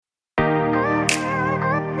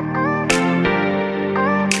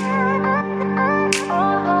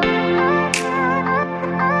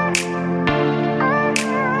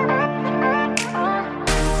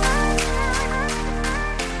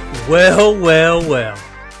Well, well, well.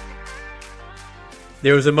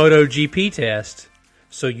 There was a MotoGP test,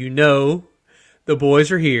 so you know the boys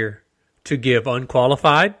are here to give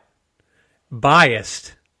unqualified,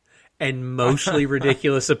 biased, and mostly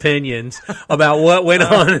ridiculous opinions about what went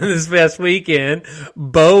on in this past weekend.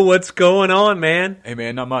 Bo, what's going on, man? Hey,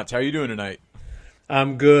 man, not much. How you doing tonight?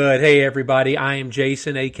 I'm good. Hey, everybody. I am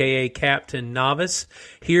Jason, a.k.a. Captain Novice,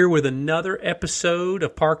 here with another episode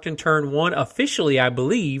of Parked in Turn 1, officially, I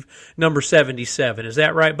believe, number 77. Is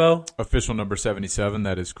that right, Bo? Official number 77.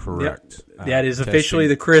 That is correct. Yep. That is officially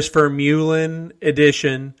the Chris Vermeulen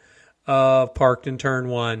edition of Parked in Turn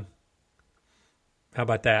 1. How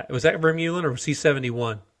about that? Was that Vermeulen or was he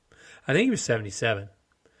 71? I think he was 77.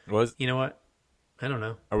 Was? You know what? I don't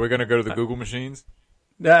know. Are we going to go to the Google machines?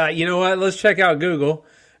 You know what? Let's check out Google.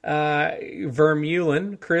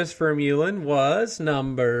 Vermeulen, Chris Vermeulen was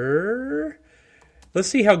number... Let's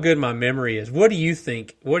see how good my memory is. What do you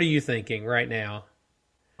think? What are you thinking right now?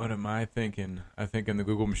 What am I thinking? I'm thinking the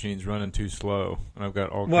Google machine's running too slow, and I've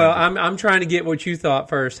got all. Well, I'm trying to get what you thought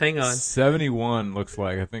first. Hang on. 71 looks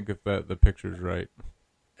like. I think if the picture's right.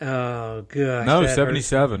 Oh, gosh. No,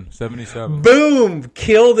 77. 77. Boom!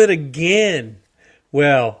 Killed it again.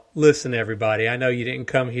 Well, listen, everybody. I know you didn't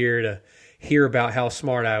come here to hear about how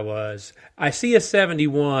smart I was. I see a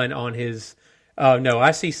 71 on his... Oh, no,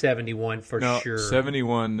 I see 71 for sure.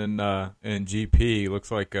 71 in GP looks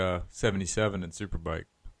like 77 in Superbike.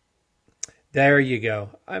 There you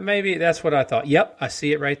go. Maybe that's what I thought. Yep, I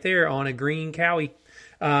see it right there on a green Cowie.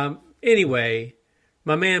 Anyway,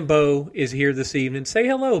 my man Bo is here this evening. Say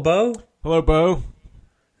hello, Bo. Hello, Bo.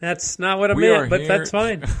 That's not what I meant, but that's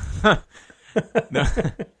fine.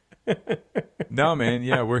 No, man.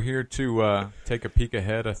 Yeah, we're here to take a peek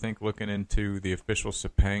ahead. I think looking into the official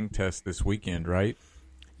Sepang test this weekend, right?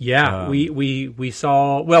 Yeah, we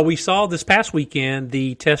saw this past weekend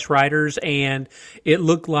the test riders, and it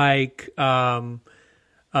looked like Augusto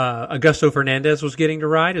Fernandez was getting to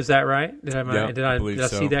ride. Is that right? Did I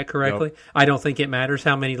see that correctly? Yep. I don't think it matters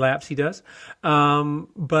how many laps he does,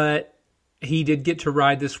 but he did get to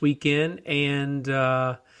ride this weekend, and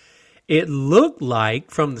it looked like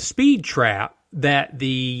from the speed trap that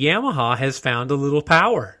the Yamaha has found a little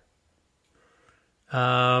power.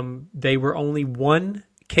 They were only 1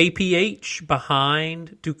 kph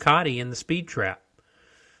behind Ducati in the speed trap.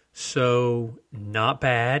 So not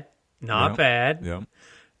bad. Not bad. Yeah.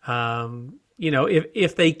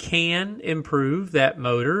 If they can improve that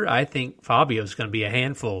motor, I think Fabio's going to be a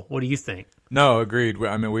handful. What do you think? No, agreed.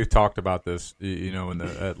 I mean, we've talked about this,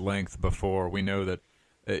 at length before. We know that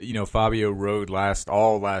Fabio rode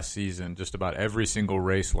all last season, just about every single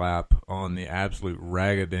race lap on the absolute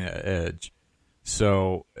ragged edge.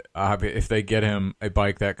 So if they get him a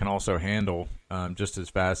bike that can also handle just as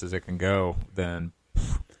fast as it can go, then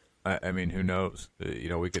I mean, who knows?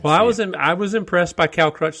 We could. Well, I was impressed by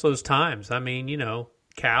Cal Crutchlow's times. I mean,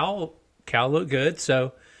 Cal looked good,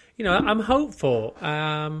 so I'm hopeful.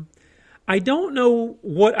 I don't know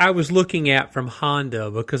what I was looking at from Honda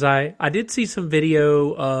because I did see some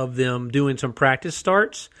video of them doing some practice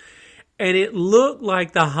starts, and it looked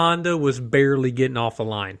like the Honda was barely getting off the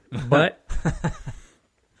line. But,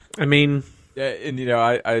 I mean... Yeah, and,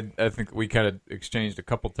 I think we kind of exchanged a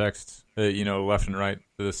couple texts, left and right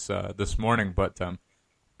this morning, but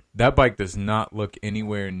that bike does not look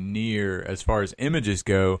anywhere near, as far as images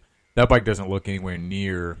go, that bike doesn't look anywhere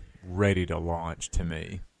near ready to launch to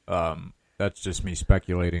me. That's just me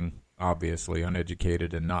speculating, obviously,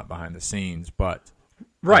 uneducated and not behind the scenes, but...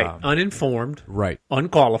 Right, uninformed, right,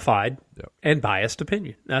 unqualified, and biased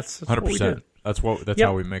opinion. That's 100%. What we do. That's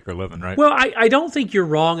how we make our living, right? Well, I don't think you're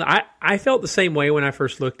wrong. I felt the same way when I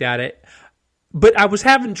first looked at it. But I was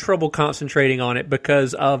having trouble concentrating on it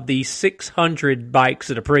because of the 600 bikes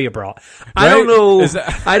that Aprilia brought. Right? I don't know.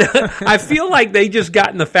 I feel like they just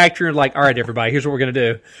got in the factory and like, all right, everybody, here's what we're going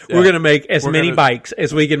to do. Yeah. We're going to make as many bikes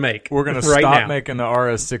as we can make. We're going to stop making the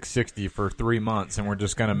RS660 for 3 months, and we're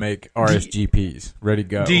just going to make RSGPs ready to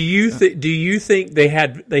go. Do you think they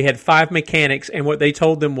had 5 mechanics, and what they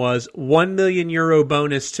told them was €1 million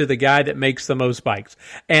bonus to the guy that makes the most bikes,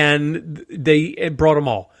 and they brought them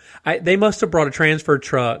all. They must have brought a transfer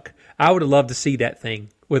truck. I would have loved to see that thing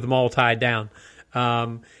with them all tied down.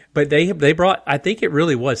 But they brought, I think it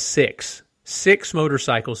really was 6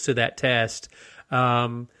 motorcycles to that test.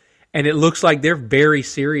 And it looks like they're very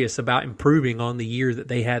serious about improving on the year that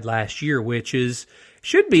they had last year, which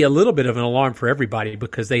should be a little bit of an alarm for everybody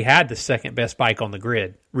because they had the second best bike on the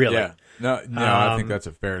grid, really. Yeah. No, I think that's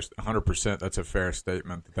 100%. That's a fair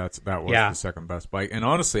statement. That was the second best bike, and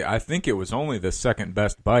honestly, I think it was only the second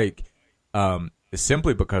best bike is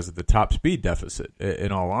simply because of the top speed deficit.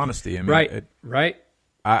 In all honesty, I mean, right.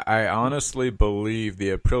 I honestly believe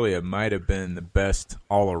the Aprilia might have been the best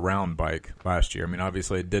all-around bike last year. I mean,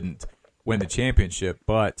 obviously it didn't win the championship,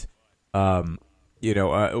 but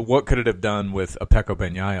what could it have done with a Pecco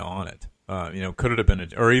Bagnaia on it? Could it have been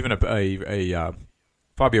or even a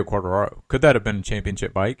Fabio Quartararo? Could that have been a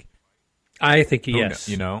championship bike? I think yes.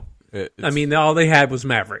 I mean, all they had was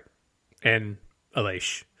Maverick and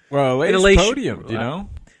Aleix. Well, Aleix podiumed,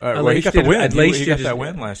 he got the win. He got that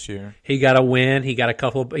win last year. He got a win. He got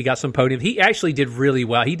some podiums. He actually did really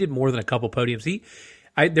well. He did more than a couple podiums.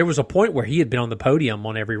 There was a point where he had been on the podium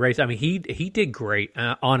on every race. I mean, he did great.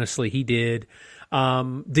 Honestly, he did.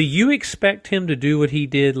 Do you expect him to do what he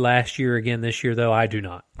did last year again this year, though? I do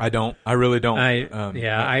not. I don't. I really don't.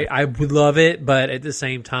 I would love it, but at the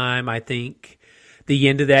same time, I think the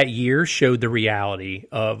end of that year showed the reality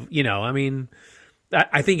of,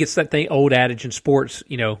 I think it's that old adage in sports,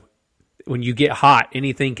 when you get hot,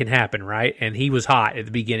 anything can happen, right? And he was hot at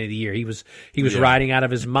the beginning of the year. He was riding out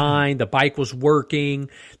of his mind. The bike was working.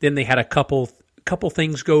 Then they had a couple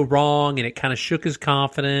things go wrong, and it kind of shook his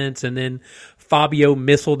confidence. And then Fabio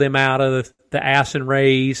missiled him out of the Assen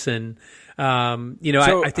race, and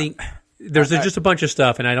I think there's just a bunch of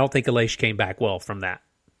stuff, and I don't think Aleix came back well from that.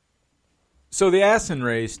 So the Assen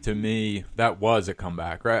race, to me, that was a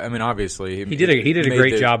comeback, right? I mean, obviously he did a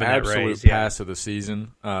great job in that race. Absolute pass of the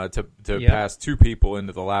season to pass two people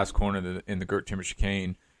into the last corner in the Gert Timmer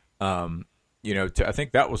chicane. I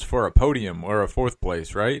think that was for a podium or a fourth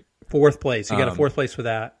place, right? Fourth place. He got a fourth place for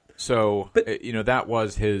that. So that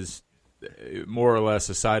was his. More or less,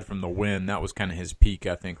 aside from the win, that was kind of his peak,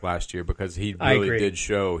 I think, last year, because he really did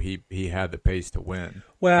show he had the pace to win.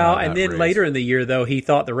 Well, and then later in the year, though, he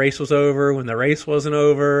thought the race was over when the race wasn't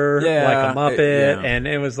over, like a Muppet, and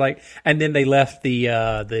it was like, and then they left the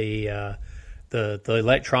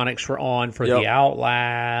electronics were on for the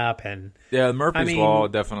outlap, and the Murphy's Law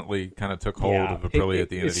definitely kind of took hold of Aprilia at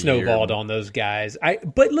the end of the year. It snowballed on those guys.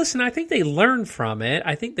 But listen, I think they learned from it.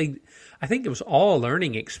 I think it was all a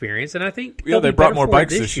learning experience, and I think they brought more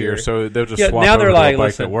bikes this year, so they'll just swap now over they're to like, a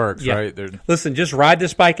bike that works, right? Listen, just ride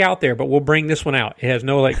this bike out there, but we'll bring this one out. It has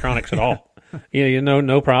no electronics at all.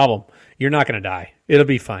 No problem. You're not going to die. It'll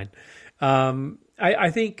be fine.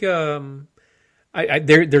 I think they're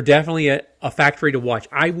definitely a factory to watch.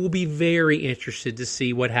 I will be very interested to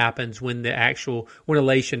see what happens when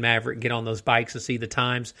Aleix and Maverick get on those bikes and see the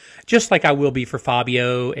times, just like I will be for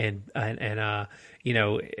Fabio and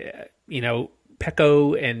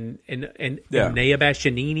Pecco and Nea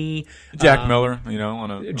Bastianini, Jack Miller,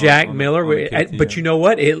 Miller. But you know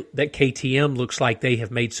what? That KTM looks like they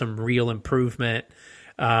have made some real improvement.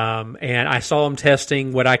 And I saw them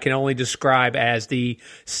testing what I can only describe as the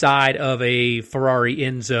side of a Ferrari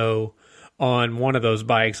Enzo on one of those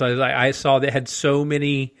bikes. I saw they had so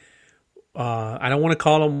many. I don't want to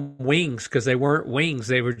call them wings because they weren't wings;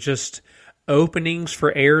 they were just openings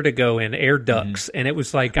for air to go in, air ducts, and it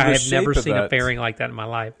was like I have never seen a fairing like that in my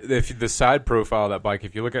life. The side profile of that bike,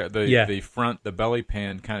 if you look at the front, the belly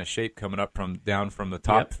pan kind of shape coming up down from the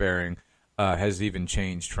top fairing, has even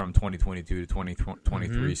changed from 2022 to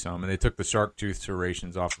 2023 some, and they took the shark tooth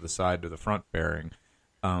serrations off of the side to the front fairing.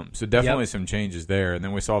 So definitely some changes there, and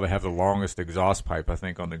then we saw they have the longest exhaust pipe I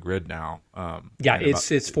think on the grid now. It's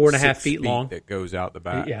 4.5 feet long that goes out the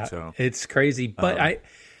back. Yeah, so. It's crazy, but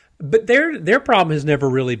their problem has never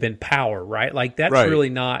really been power, right? Like that's really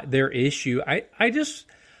not their issue.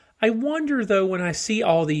 I wonder though when I see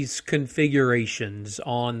all these configurations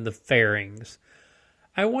on the fairings,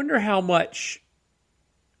 I wonder how much,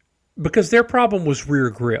 because their problem was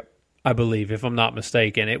rear grip, I believe, if I'm not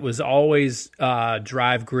mistaken. It was always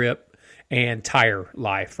drive grip and tire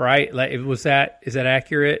life, right? Like, is that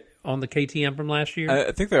accurate on the KTM from last year?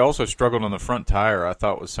 I think they also struggled on the front tire. I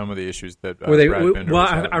thought was some of the issues that Brad Binder was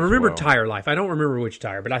having I remember tire life. I don't remember which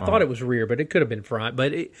tire, but I thought it was rear, but it could have been front.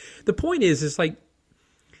 But the point is like,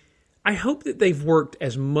 I hope that they've worked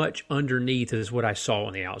as much underneath as what I saw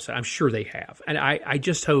on the outside. I'm sure they have. And I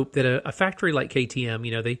just hope that a factory like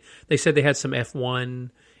KTM, they said they had some F1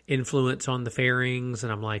 influence on the fairings,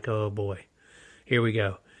 and I'm like, oh boy, here we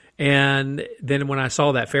go. And then when I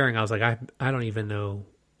saw that fairing, I was like, I don't even know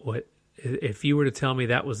what, if you were to tell me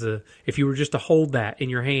that was if you were just to hold that in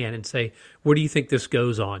your hand and say, what do you think this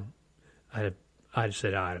goes on? I'd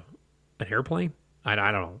said, an airplane? I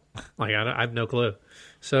don't know. Like, I have no clue.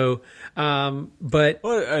 So, but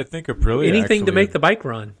I think Aprilia anything to make the bike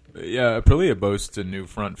run. Yeah, Aprilia boasts a new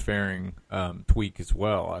front fairing tweak as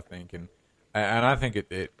well, I think, and I think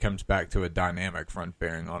it comes back to a dynamic front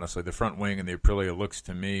fairing. Honestly, the front wing in the Aprilia looks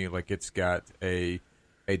to me like it's got a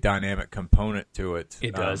a dynamic component to it.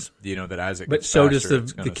 It does. That as it but gets so faster, does the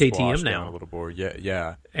it's gonna KTM squash down now. a little more.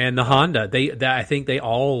 Yeah. And the Honda, I think they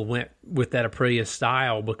all went with that Aprilia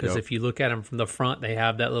style because if you look at them from the front, they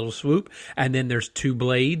have that little swoop, and then there's two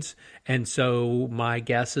blades. And so my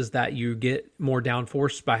guess is that you get more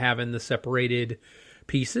downforce by having the separated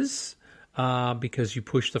pieces. Because you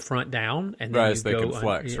push the front down and then as they can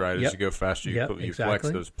flex, right? As you go faster, you flex,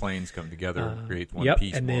 those planes come together, create one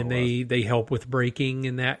piece. And then they help with braking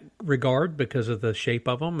in that regard because of the shape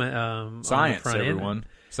of them. Science, on the front everyone. End.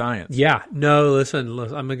 Science. Yeah. No, listen, I'm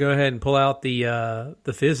going to go ahead and pull out the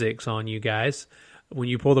physics on you guys. When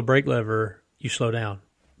you pull the brake lever, you slow down.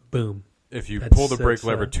 Boom. If you pull the brake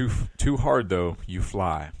lever too hard, though, you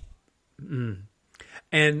fly.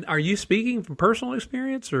 And are you speaking from personal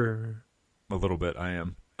experience or? A little bit, I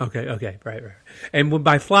am. Okay, right. And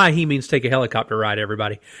by fly, he means take a helicopter ride,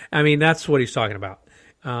 everybody. I mean, that's what he's talking about.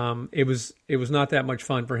 It was not that much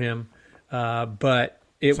fun for him, but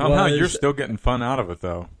it somehow was. You're still getting fun out of it,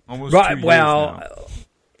 though. Almost right. 2 years Well,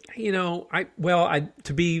 now.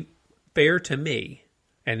 To be fair to me,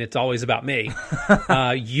 and it's always about me.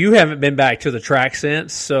 You haven't been back to the track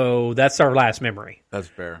since, so that's our last memory. That's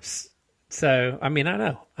fair. So, I mean, I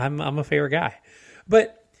know I'm a fair guy,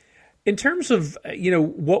 but. In terms of,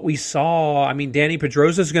 what we saw, I mean, Danny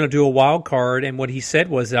Pedrosa is going to do a wild card, and what he said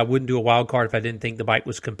was that I wouldn't do a wild card if I didn't think the bike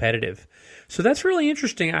was competitive. So that's really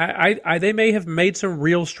interesting. They may have made some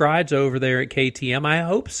real strides over there at KTM. I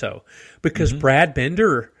hope so, because Brad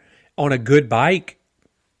Binder on a good bike,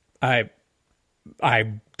 I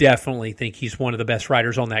definitely think he's one of the best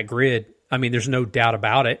riders on that grid. I mean, there's no doubt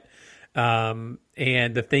about it. And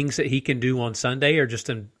the things that he can do on Sunday are just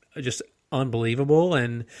unbelievable.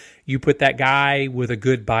 And you put that guy with a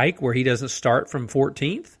good bike where he doesn't start from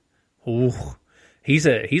 14th. Ooh, he's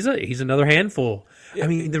another handful. Yeah, I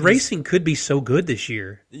mean, the racing could be so good this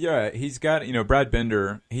year. Yeah, he's got, Brad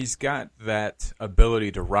Binder, he's got that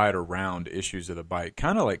ability to ride around issues of the bike,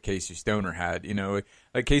 kind of like Casey Stoner had.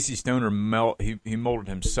 Like Casey Stoner, he molded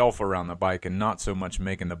himself around the bike and not so much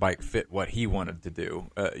making the bike fit what he wanted to do,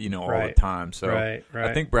 all the time. So right.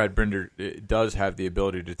 I think Brad Binder does have the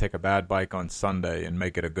ability to take a bad bike on Sunday and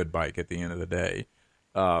make it a good bike at the end of the day.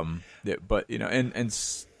 But, and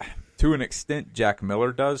to an extent, Jack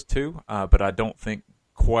Miller does too, but I don't think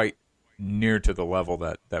quite near to the level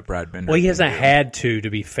that Brad Binder. Well, he hasn't had to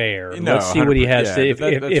be fair. No, let's see what he has to.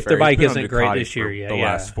 That's If the fair. bike He's been isn't on great Ducati this year, for the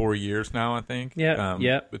last 4 years now, I think.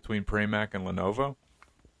 Between Pramac and Lenovo.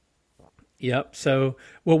 Yep. So,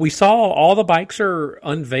 we saw all the bikes are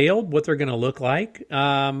unveiled, what they're going to look like.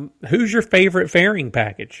 Who's your favorite fairing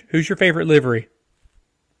package? Who's your favorite livery?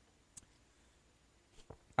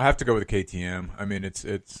 I have to go with the KTM. I mean,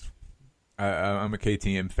 I'm a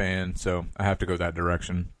KTM fan, so I have to go that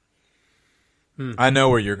direction. I know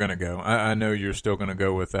where you're going to go. I know you're still going to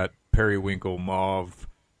go with that periwinkle mauve,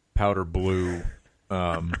 powder blue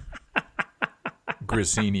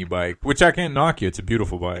Gresini bike, which I can't knock you. It's a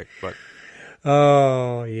beautiful bike, but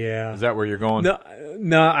oh yeah, is that where you're going?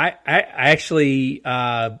 No. I actually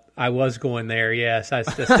I was going there. Yes,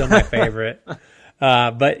 that's still my favorite.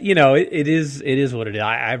 But it is what it is.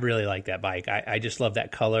 I really like that bike. I just love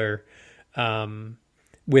that color.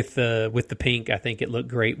 With the pink, I think it looked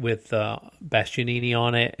great with Bastianini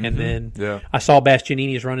on it, and then I saw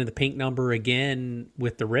Bastianini is running the pink number again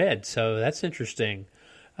with the red, so that's interesting.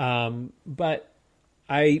 But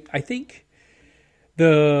I think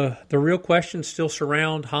the real questions still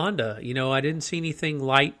surround Honda. I didn't see anything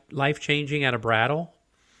life changing out of Brattle.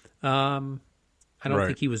 I don't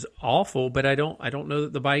think he was awful, but I don't know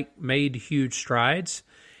that the bike made huge strides,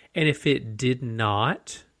 and if it did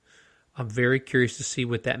not. I'm very curious to see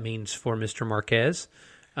what that means for Mr. Marquez.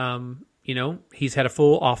 He's had a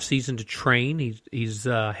full off season to train. He's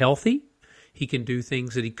healthy. He can do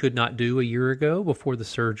things that he could not do a year ago before the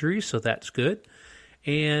surgery, so that's good.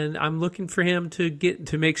 And I'm looking for him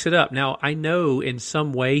to mix it up. Now, I know in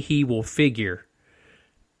some way he will figure.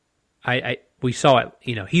 We saw it.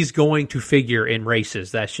 He's going to figure in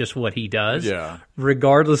races. That's just what he does. Yeah.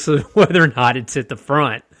 Regardless of whether or not it's at the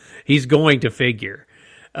front, he's going to figure.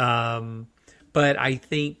 But I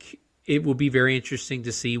think it will be very interesting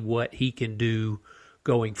to see what he can do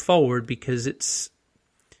going forward because it's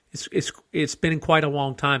been quite a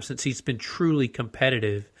long time since he's been truly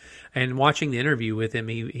competitive. And watching the interview with him,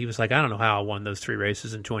 he was like, I don't know how I won those 3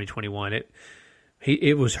 races in 2021.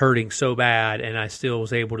 It was hurting so bad, and I still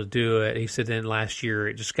was able to do it. He said then last year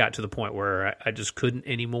it just got to the point where I just couldn't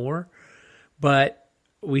anymore. But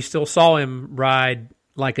we still saw him ride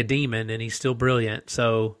like a demon, and he's still brilliant.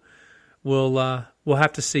 So we'll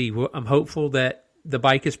have to see. I'm hopeful that the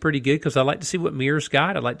bike is pretty good because I like to see what Mir's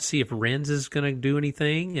got. I'd like to see if Renz is going to do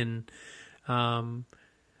anything. And I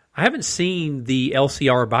haven't seen the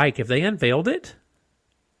LCR bike. Have they unveiled it?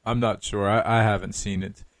 I'm not sure. I haven't seen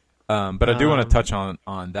it. But I do want to touch on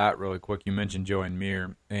that really quick. You mentioned Joan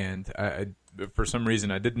Mir, and I for some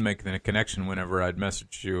reason I didn't make the connection whenever I'd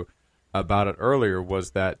messaged you about it earlier,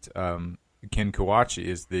 was that Ken Kawachi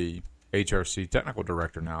is the HRC technical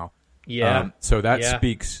director now. Yeah. So that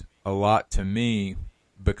speaks a lot to me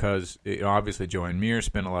because obviously Joan Mir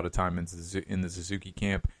spent a lot of time in the Suzuki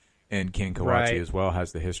camp, and Ken Kawachi as well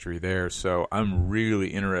has the history there. So I'm really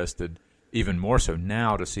interested, even more so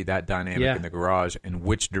now, to see that dynamic in the garage and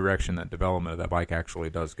which direction that development of that bike actually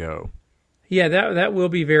does go. Yeah, that will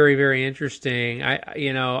be very, very interesting.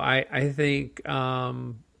 I think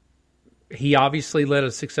he obviously led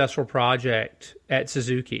a successful project at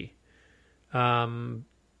Suzuki. And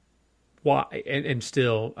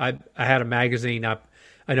still, I had a magazine,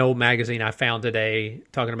 an old magazine I found today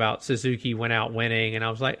talking about Suzuki went out winning, and I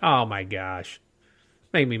was like, oh my gosh,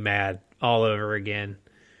 made me mad all over again.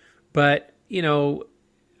 But,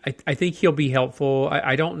 I think he'll be helpful.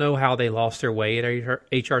 I don't know how they lost their way at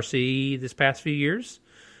HRC this past few years.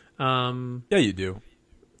 Yeah, you do.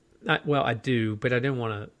 I do, but I didn't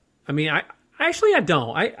want to. I mean, I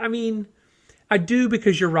don't. I mean, I do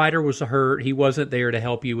because your rider was hurt. He wasn't there to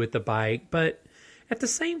help you with the bike. But at the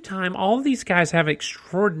same time, all of these guys have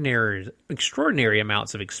extraordinary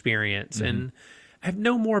amounts of experience and have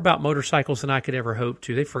known more about motorcycles than I could ever hope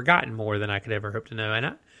to. They've forgotten more than I could ever hope to know.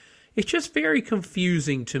 And it's just very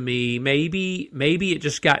confusing to me. Maybe it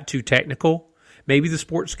just got too technical. Maybe the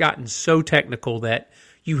sport's gotten so technical that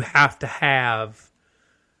you have to have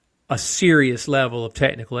a serious level of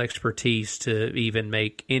technical expertise to even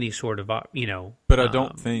make any sort of, But I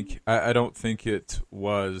don't think it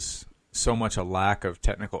was so much a lack of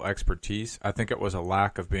technical expertise. I think it was a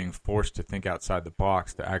lack of being forced to think outside the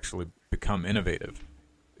box to actually become innovative.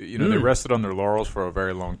 They rested on their laurels for a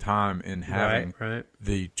very long time in having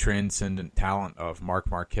the transcendent talent of Marc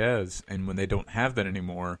Marquez, and when they don't have that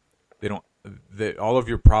anymore, all of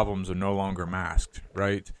your problems are no longer masked,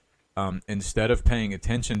 right? Instead of paying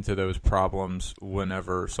attention to those problems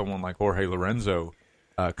whenever someone like Jorge Lorenzo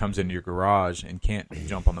comes into your garage and can't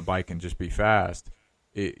jump on the bike and just be fast,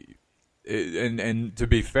 and to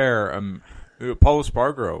be fair, Paulo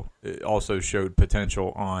Espargaro also showed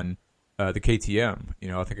potential on the KTM.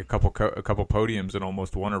 I think a couple podiums and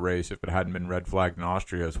almost won a race if it hadn't been red flagged in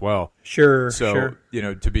Austria as well. Sure. So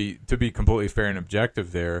to be completely fair and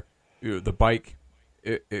objective there, the bike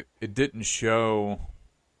it didn't show.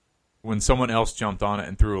 When someone else jumped on it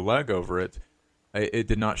and threw a leg over it, it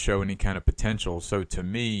did not show any kind of potential. So to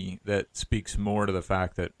me, that speaks more to the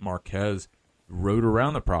fact that Marquez rode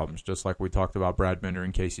around the problems, just like we talked about Brad Binder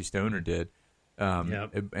and Casey Stoner did.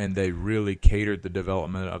 And they really catered the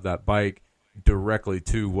development of that bike directly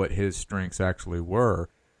to what his strengths actually were.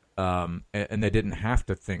 And they didn't have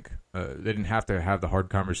to think. They didn't have to have the hard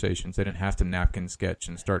conversations. They didn't have to napkin sketch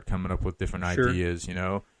and start coming up with different ideas,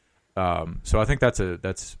 So I think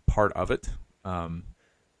that's part of it.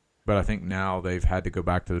 But I think now they've had to go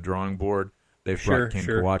back to the drawing board. They've brought Ken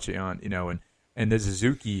Kawachi on, and the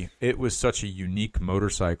Suzuki, it was such a unique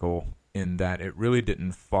motorcycle in that it really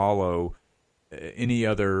didn't follow any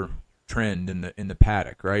other trend in the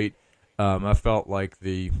paddock, right? I felt like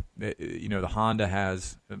the Honda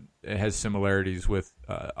has similarities with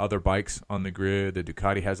other bikes on the grid. The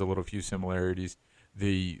Ducati has a few similarities.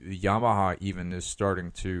 The Yamaha even is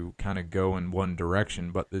starting to kind of go in one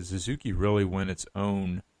direction, but the Suzuki really went its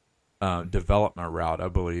own development route, I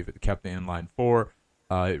believe. It kept the inline four.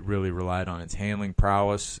 It really relied on its handling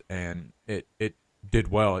prowess, and it did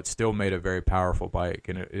well. It still made a very powerful bike,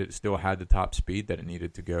 and it still had the top speed that it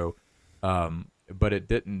needed to go. But it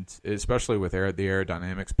didn't, especially with the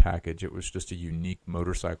aerodynamics package, it was just a unique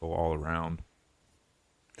motorcycle all around.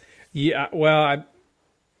 Yeah, well,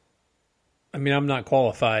 I mean, I'm not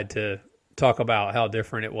qualified to talk about how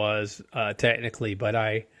different it was technically, but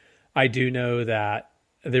I do know that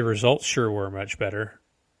the results sure were much better.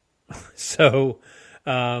 So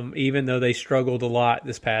even though they struggled a lot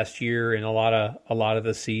this past year and a lot of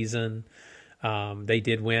the season, they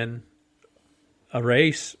did win a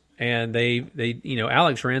race, and they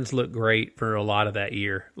Alex Rins looked great for a lot of that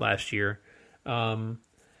year last year.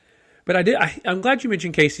 But I'm glad you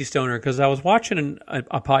mentioned Casey Stoner, because I was watching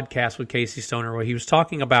a podcast with Casey Stoner where he was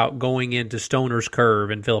talking about going into Stoner's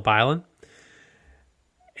Curve in Phillip Island.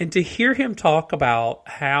 And to hear him talk about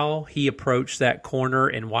how he approached that corner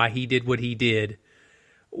and why he did what he did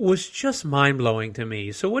was just mind-blowing to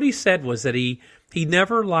me. So what he said was that he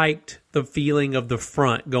never liked the feeling of the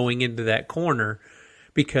front going into that corner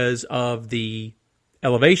because of the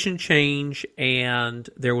elevation change, and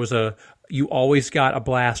you always got a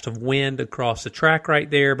blast of wind across the track right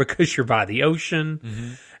there because you're by the ocean.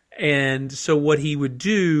 Mm-hmm. And so what he would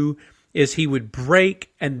do is he would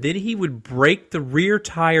brake, and then he would break the rear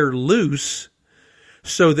tire loose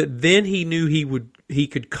so that then he knew he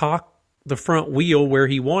could cock the front wheel where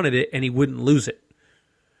he wanted it and he wouldn't lose it.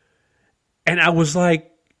 And I was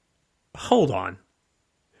like, hold on.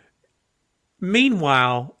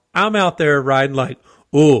 Meanwhile, I'm out there riding like,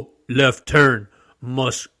 oh, left turn,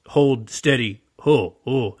 must hold steady.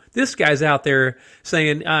 Oh. This guy's out there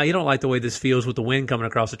saying, you don't like the way this feels with the wind coming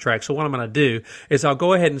across the track. So what I'm going to do is I'll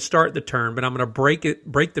go ahead and start the turn, but I'm going to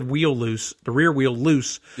break the wheel loose, the rear wheel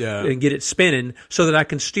loose, and get it spinning so that I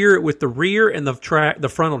can steer it with the rear and the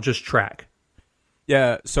front will just track.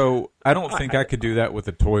 Yeah, so I don't think I could do that with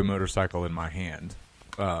a toy motorcycle in my hand.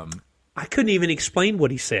 I couldn't even explain what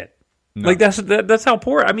he said. No. Like that's how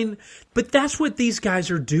poor. I mean, but that's what these guys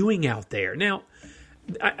are doing out there now.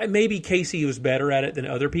 Maybe Casey was better at it than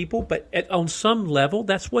other people, but on some level,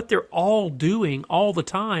 that's what they're all doing all the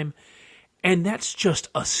time. And that's just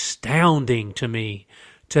astounding to me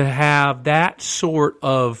to have that sort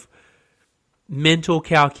of mental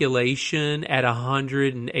calculation at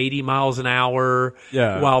 180 miles an hour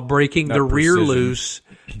while breaking the rear loose,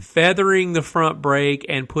 feathering the front brake,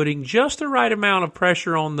 and putting just the right amount of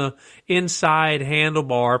pressure on the inside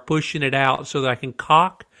handlebar, pushing it out so that I can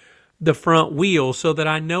cock the front wheel so that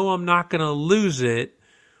I know I'm not going to lose it.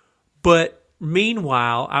 But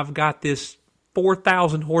meanwhile, I've got this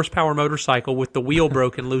 4,000 horsepower motorcycle with the wheel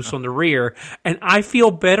broken loose on the rear, and I feel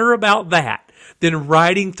better about that than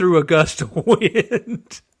riding through a gust of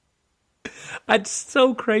wind. It's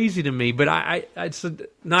so crazy to me, but it's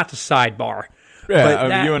not to sidebar. Yeah,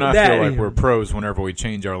 but you and I feel like we're pros whenever we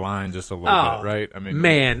change our line just a little bit, right? I mean,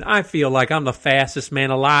 man, I feel like I'm the fastest man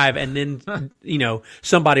alive, and then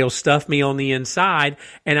somebody will stuff me on the inside,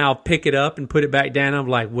 and I'll pick it up and put it back down. I'm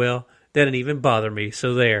like, well, that didn't even bother me,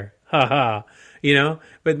 so there, ha ha.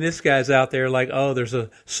 But this guy's out there like, oh, there's a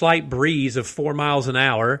slight breeze of 4 miles an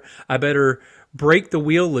hour. I better break the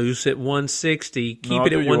wheel loose at 160, keep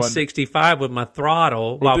it at 165 with my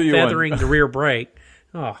throttle while feathering the rear brake.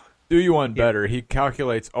 Oh. Do you one better? He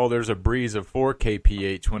calculates, there's a breeze of 4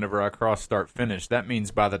 kph whenever I cross start finish. That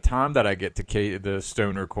means by the time that I get to the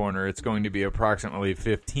Stoner corner, it's going to be approximately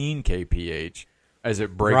 15 kph as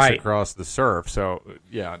it breaks across the surf. So,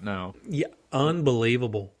 yeah,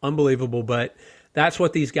 unbelievable. But that's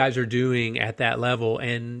what these guys are doing at that level.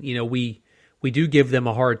 And, we do give them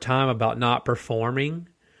a hard time about not performing.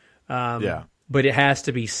 But it has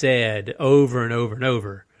to be said over and over and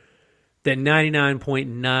over that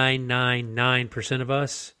 99.999% of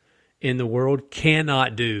us in the world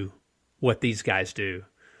cannot do what these guys do.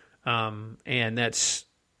 And that's,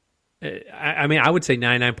 I would say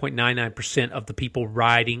 99.99% of the people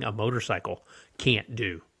riding a motorcycle can't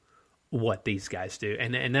do what these guys do.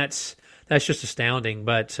 And that's just astounding.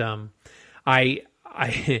 But I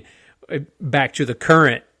back to the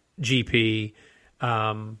current GP,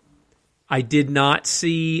 I did not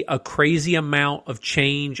see a crazy amount of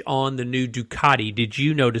change on the new Ducati. Did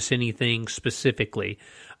you notice anything specifically?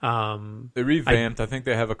 They revamped. I think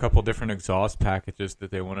they have a couple different exhaust packages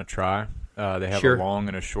that they want to try. They have a long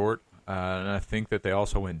and a short. And I think that they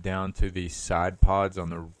also went down to the side pods on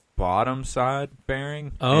the bottom side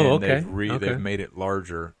bearing. Oh, and okay. They've made it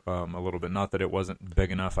larger a little bit. Not that it wasn't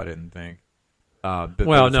big enough, I didn't think. But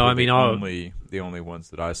the only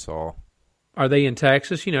ones that I saw. Are they in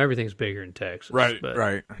Texas? Everything's bigger in Texas. Right.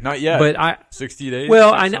 Not yet. But 60 days.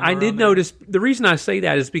 Well, I did notice. The reason I say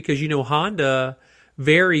that is because Honda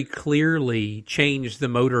very clearly changed the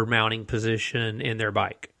motor mounting position in their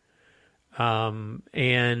bike,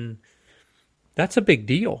 and that's a big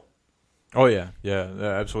deal. Oh yeah,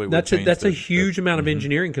 absolutely. That's a huge amount of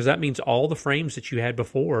engineering because that means all the frames that you had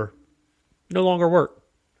before no longer work.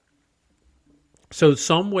 So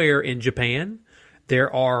somewhere in Japan,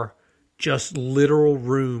 there are just literal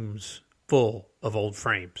rooms full of old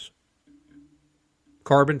frames.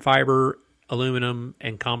 Carbon fiber, aluminum,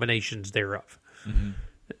 and combinations thereof. Mm-hmm.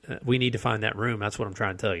 We need to find that room. That's what I'm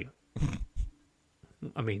trying to tell you.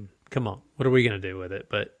 I mean, come on. What are we going to do with it?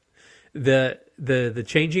 But the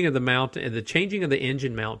changing of the mount and the changing of the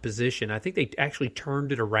engine mount position, I think they actually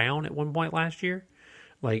turned it around at one point last year.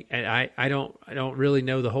 Like, I don't really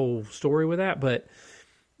know the whole story with that, but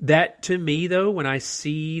that to me though, when I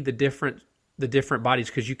see the different bodies,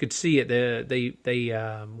 because you could see it, they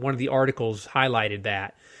one of the articles highlighted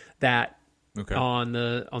that Okay. On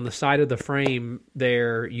the side of the frame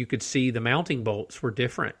there, you could see the mounting bolts were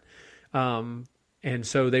different. And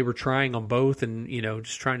so they were trying on both and,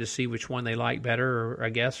 just trying to see which one they liked better, or I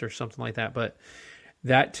guess, or something like that. But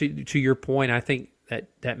that, to your point, I think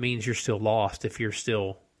that means you're still lost if you're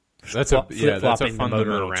still that's a flip-flopping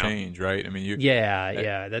fundamental change, right? I mean,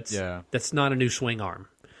 that's not a new swing arm.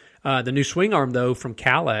 The new swing arm, though, from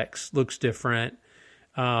Kalex looks different.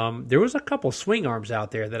 There was a couple swing arms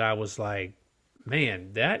out there that I was like,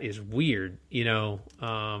 man, that is weird,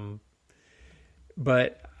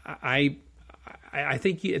 but I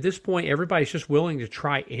think at this point everybody's just willing to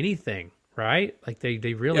try anything, right? Like they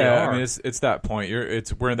really are. I mean, it's that point.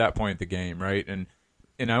 We're at that point in the game, right?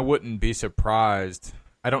 And I wouldn't be surprised.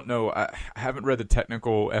 I don't know. I haven't read the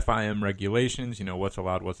technical FIM regulations. What's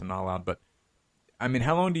allowed, what's not allowed. But I mean,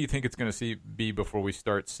 how long do you think it's going to be before we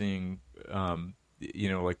start seeing,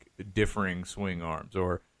 like differing swing arms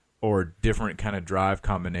or different kind of drive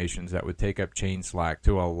combinations that would take up chain slack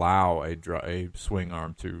to allow a swing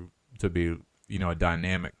arm to be a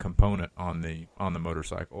dynamic component on the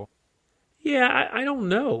motorcycle? Yeah, I don't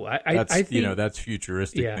know. I think, that's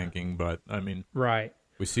futuristic thinking, but I mean, right.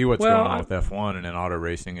 We see what's going on with F1 and in auto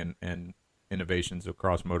racing and innovations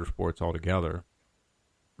across motorsports altogether.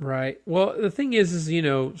 Right. Well, the thing is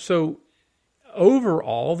so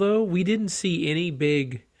overall, though, we didn't see any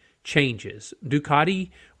big changes.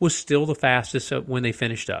 Ducati was still the fastest when they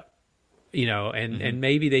finished up, and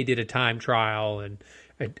maybe they did a time trial and,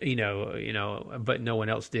 but no one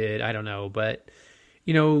else did. I don't know. But,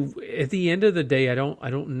 at the end of the day, I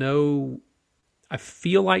don't know. I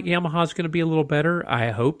feel like Yamaha's going to be a little better.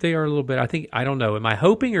 I hope they are a little better. I don't know. Am I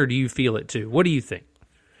hoping, or do you feel it too? What do you think?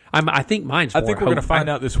 I think mine's more I think we're going to find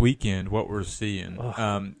out this weekend what we're seeing.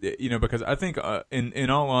 Because I think, in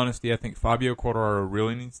all honesty, I think Fabio Quartararo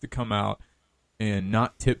really needs to come out and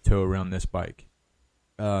not tiptoe around this bike.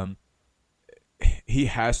 He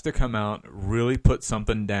has to come out, really put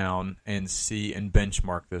something down, and see and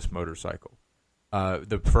benchmark this motorcycle.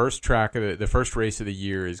 The first race of the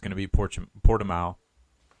year is going to be Portimao,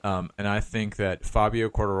 and I think that Fabio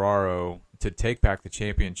Quartararo, to take back the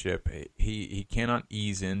championship, he cannot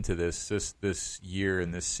ease into this year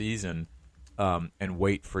and this season and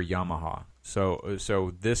wait for Yamaha.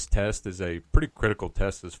 So this test is a pretty critical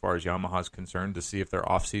test as far as Yamaha is concerned to see if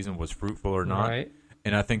their off season was fruitful or not. Right.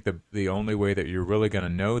 And I think the only way that you're really going to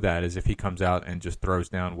know that is if he comes out and just throws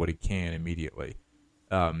down what he can immediately.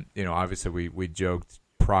 Obviously we joked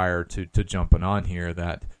prior to jumping on here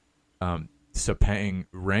that Sepang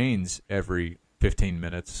rains every 15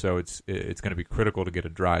 minutes, so it's going to be critical to get a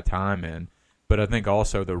dry time in. But I think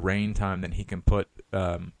also the rain time that he can put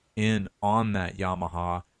in on that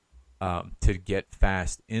Yamaha to get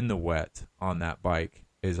fast in the wet on that bike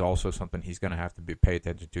is also something he's going to have to pay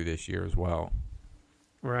attention to this year as well.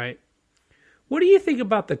 Right. What do you think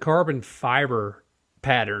about the carbon fiber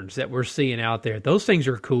patterns that we're seeing out there? Those things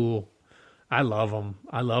are cool. I love them.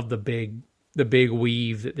 I love the big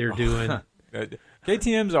weave that they're doing.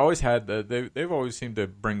 KTM's always had they've always seemed to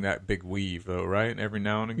bring that big weave though, right? Every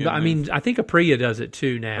now and again. But, I mean, I think Aprilia does it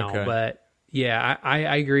too now. Okay. But yeah,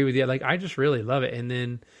 I agree with you. Like, I just really love it. And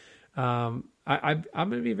then I'm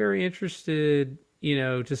going to be very interested,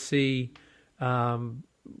 to see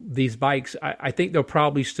these bikes. I think they'll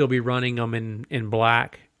probably still be running them in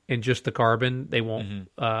black and just the carbon. They won't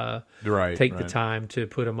take the time to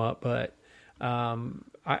put them up. But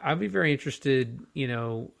I'd be very interested,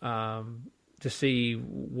 to see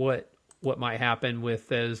what might happen with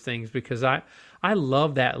those things, because I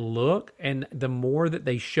love that look, and the more that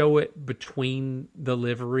they show it between the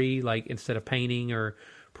livery, like instead of painting or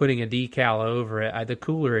putting a decal over it, the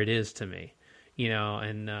cooler it is to me,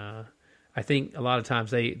 and I think a lot of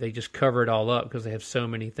times they just cover it all up because they have so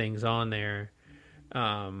many things on there.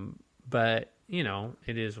 But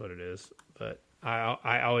it is what it is. But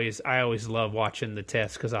I always love watching the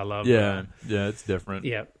test because I love it's different.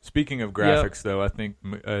 Yeah. Speaking of graphics, though, I think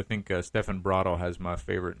Stefan Bradl has my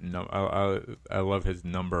favorite. I love his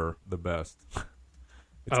number the best.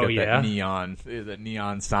 It's got that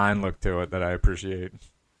neon sign look to it that I appreciate.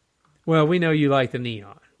 Well, we know you like the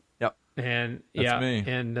neon. Yep. And That's me.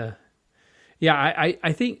 And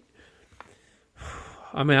I think.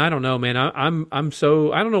 I mean, I don't know, man. I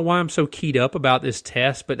don't know why I'm so keyed up about this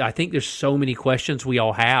test, but I think there's so many questions we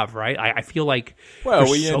all have, right? I feel like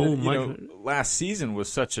last season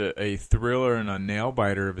was such a thriller and a nail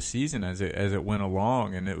biter of a season as it went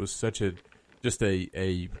along, and it was such a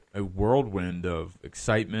whirlwind of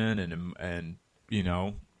excitement and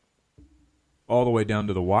all the way down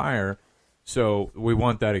to the wire. So we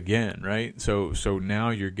want that again, right? So now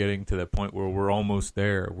you're getting to the point where we're almost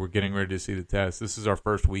there. We're getting ready to see the test. This is our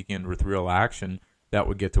first weekend with real action that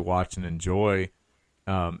we get to watch and enjoy,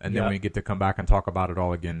 and then we get to come back and talk about it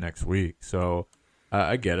all again next week. So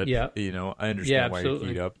I get it. Yeah. I understand why you're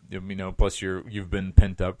keyed up. Plus you've been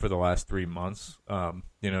pent up for the last 3 months. And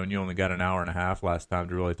you only got an hour and a half last time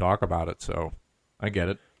to really talk about it. So I get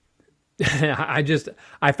it.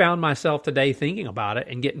 I found myself today thinking about it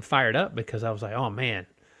and getting fired up because I was like, oh man,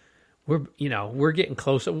 we're getting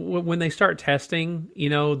close. When they start testing,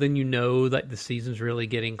 then that the season's really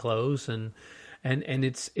getting close, and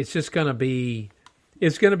it's just gonna be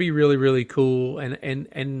really, really cool.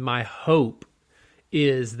 And my hope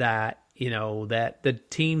is that that the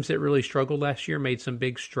teams that really struggled last year made some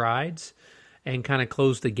big strides and kind of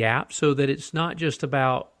closed the gap, so that it's not just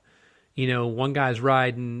about one guy's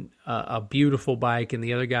riding a beautiful bike and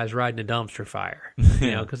the other guy's riding a dumpster fire,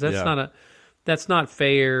 because that's not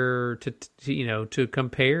fair to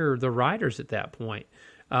compare the riders at that point.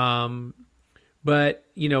 But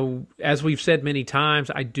as we've said many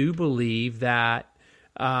times, I do believe that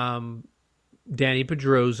Danny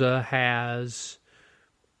Pedrosa has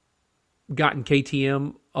gotten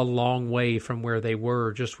KTM a long way from where they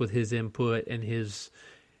were, just with his input and his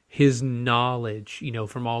knowledge,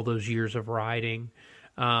 from all those years of riding.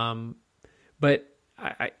 But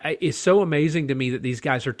it's so amazing to me that these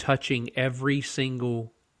guys are touching every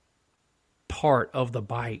single part of the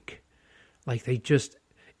bike. Like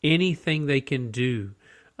anything they can do,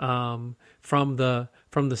 from the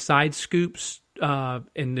side scoops,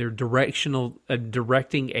 and their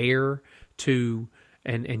directing air to,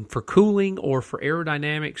 and for cooling or for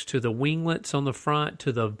aerodynamics, to the winglets on the front,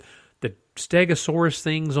 to the Stegosaurus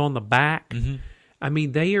things on the back. Mm-hmm. I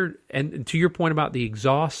mean, they are, and to your point about the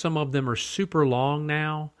exhaust, some of them are super long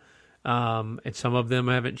now, and some of them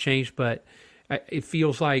haven't changed, but it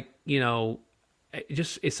feels like,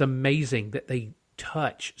 it's amazing that they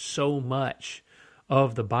touch so much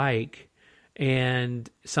of the bike, and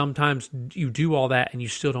sometimes you do all that and you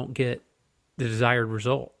still don't get the desired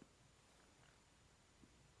result.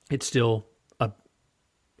 It's still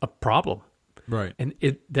a problem. Right. And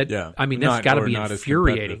that's got to be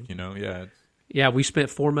infuriating. Yeah, we spent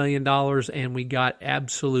 $4 million and we got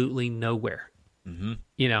absolutely nowhere. Mm-hmm.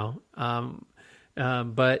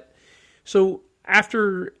 But so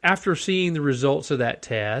after seeing the results of that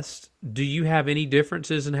test, do you have any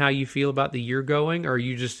differences in how you feel about the year going, or are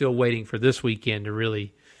you just still waiting for this weekend to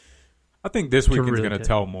really? I think this weekend's going to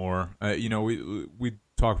tell more. We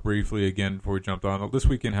talked briefly again before we jumped on. This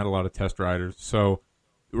weekend had a lot of test riders, so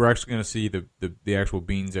we're actually going to see the actual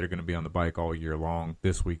beans that are going to be on the bike all year long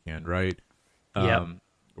this weekend, right? Yep.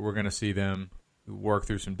 We're going to see them work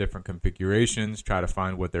through some different configurations, try to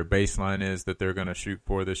find what their baseline is that they're going to shoot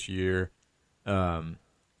for this year.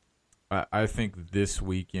 I think this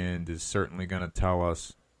weekend is certainly going to tell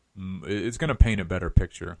us. It's going to paint a better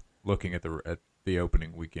picture looking at the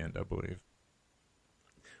opening weekend, I believe.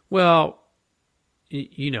 Well,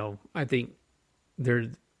 I think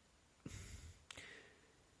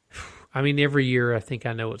every year I think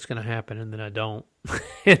I know what's going to happen, and then I don't.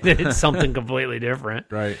 And then it's something completely different.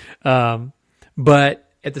 Right.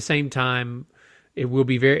 But at the same time, it will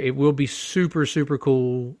be super, super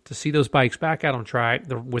cool to see those bikes back out on track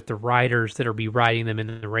with the riders that will be riding them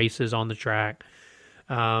in the races on the track.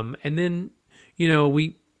 And then,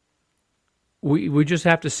 we just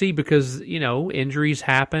have to see, because, injuries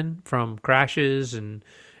happen from crashes and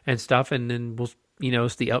stuff. And then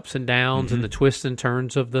it's the ups and downs, mm-hmm. and the twists and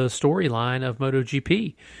turns of the storyline of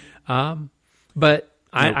MotoGP. But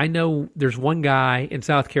I know there's one guy in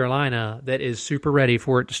South Carolina that is super ready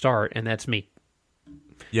for it to start, and that's me.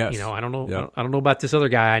 Yes. I don't know. Yep. I don't know about this other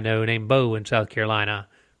guy I know named Bo in South Carolina,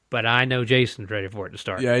 but I know Jason's ready for it to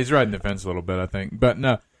start. Yeah, he's riding the fence a little bit, I think. But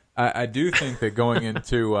no, I do think that going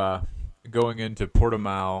into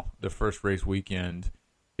Portimao, the first race weekend,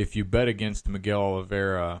 if you bet against Miguel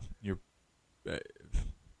Oliveira, you're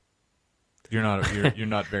not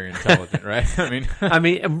very intelligent, right?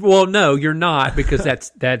 Well, no, you're not, because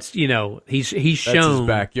that's he's shown that's his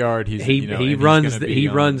backyard. He runs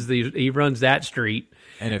that street.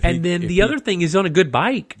 And then the other thing is on a good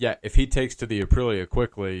bike. Yeah, if he takes to the Aprilia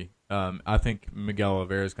quickly, I think Miguel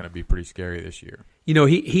Oliveira is going to be pretty scary this year.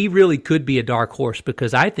 He really could be a dark horse,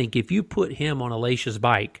 because I think if you put him on Alecia's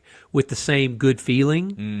bike with the same good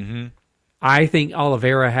feeling, mm-hmm. I think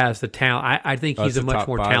Oliveira has the talent. I think he's a much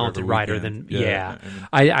more talented rider than. Yeah.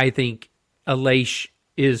 I think Aleix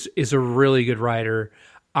is a really good rider.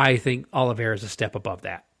 I think Oliveira is a step above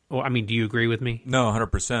that. Well, do you agree with me? No,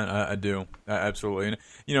 100%. I do. Absolutely.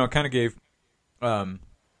 And, I kind of gave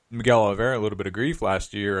Miguel Oliveira a little bit of grief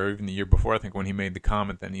last year, or even the year before, I think, when he made the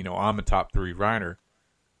comment that, I'm a top 3 rider.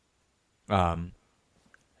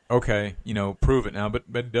 Okay, prove it now. But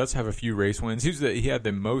he does have a few race wins. He had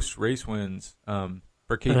the most race wins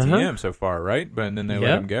for KTM so far, right? But then they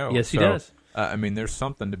let him go. Yes, he does. There's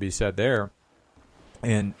something to be said there.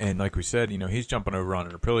 And like we said, he's jumping over on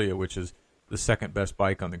an Aprilia, which is the second best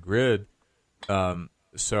bike on the grid.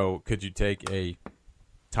 So could you take a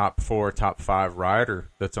top 4, top 5 rider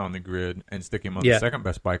that's on the grid and stick him on the second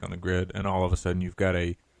best bike on the grid, and all of a sudden you've got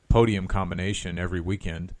a podium combination every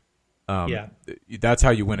weekend? That's how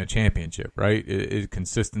you win a championship, right?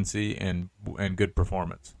 Consistency and good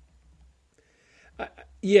performance.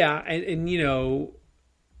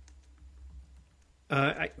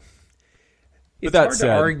 It's hard to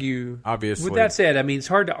argue. Obviously, with that said, it's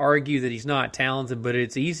hard to argue that he's not talented, but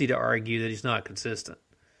it's easy to argue that he's not consistent.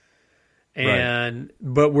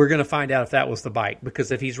 But we're going to find out if that was the bike,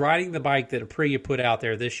 because if he's riding the bike that Aprilia put out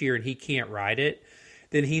there this year and he can't ride it,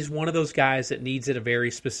 then he's one of those guys that needs it a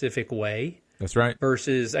very specific way. That's right.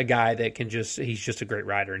 Versus a guy that he's just a great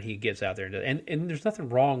rider and he gets out there and there's nothing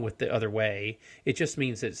wrong with the other way. It just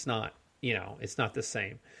means that it's not, it's not the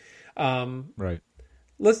same. Right.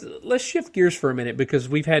 Let's shift gears for a minute, because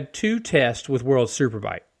we've had 2 tests with World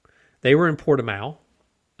Superbike. They were in Portimao,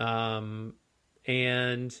 and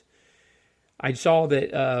I saw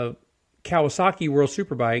that Kawasaki World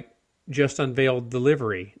Superbike just unveiled the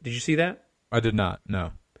livery. Did you see that? I did not,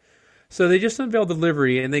 no. So they just unveiled the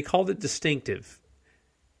livery, and they called it distinctive.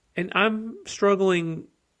 And I'm struggling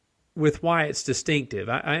with why it's distinctive.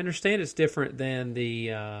 I understand it's different than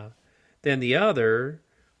the other,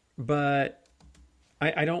 but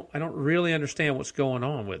I don't really understand what's going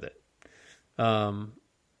on with it.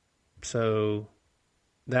 So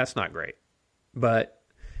that's not great. But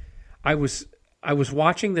I was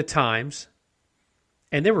watching the times,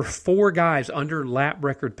 and there were 4 guys under lap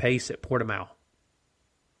record pace at Portimao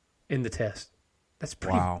in the test. That's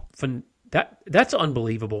pretty fun. That's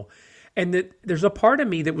unbelievable. And there's a part of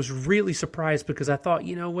me that was really surprised, because I thought,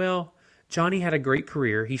 Johnny had a great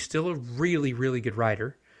career. He's still a really, really good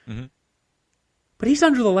rider. Mm-hmm. But he's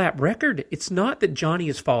under the lap record. It's not that Johnny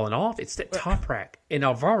has fallen off. It's that Toprak and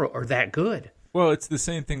Alvaro are that good. Well, it's the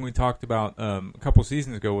same thing we talked about a couple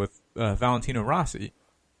seasons ago with Valentino Rossi.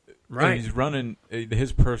 Right. And he's running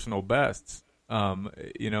his personal bests,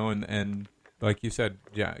 and like you said,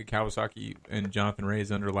 Kawasaki and Jonathan Rea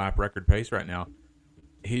is under lap record pace right now.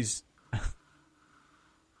 He's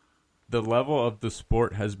the level of the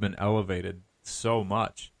sport has been elevated so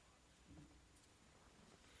much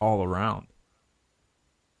all around.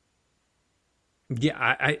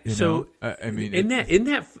 Yeah, isn't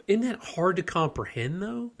that hard to comprehend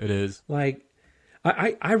though? It is. Like,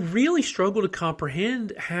 I really struggle to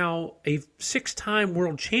comprehend how a 6-time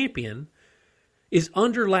world champion is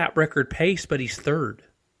under lap record pace, but he's 3rd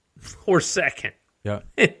or 2nd. Yeah,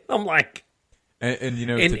 and I'm like, and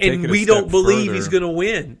we don't believe he's going to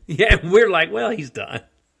win. Yeah, and we're like, well, he's done.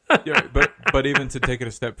 Yeah, but even to take it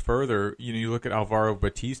a step further, you look at Alvaro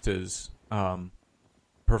Bautista's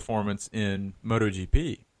performance in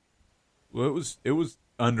MotoGP. Well, it was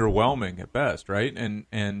underwhelming at best, right?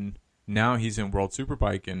 And now he's in World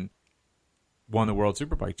Superbike and won the World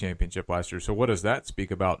Superbike Championship last year. So what does that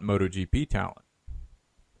speak about MotoGP talent?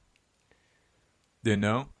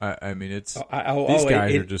 It's these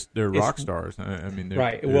guys they're rock stars. They're,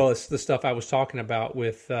 right. Well, it's the stuff I was talking about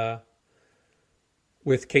with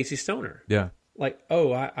Casey Stoner. Yeah. Like,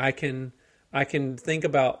 I can think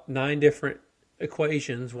about 9 different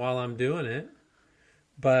equations while I'm doing it,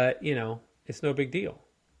 but it's no big deal.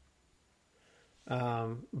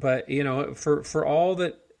 But for all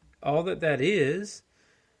that is,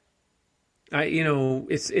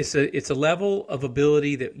 it's a level of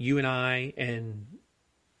ability that you and I and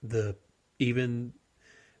even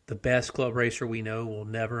the best club racer we know will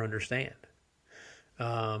never understand.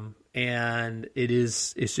 And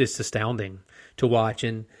it's just astounding to watch.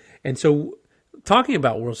 And so talking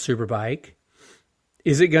about World Superbike,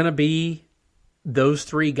 is it going to be those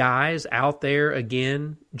 3 guys out there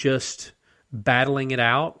again, just battling it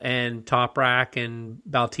out, and Toprak and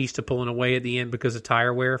Bautista pulling away at the end because of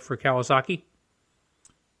tire wear for Kawasaki?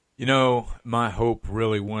 My hope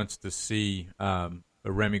really wants to see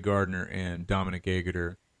Remy Gardner and Dominic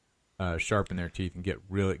Aegerter sharpen their teeth and get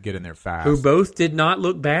in there fast. Who both did not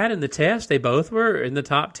look bad in the test. They both were in the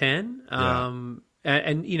top 10.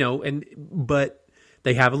 But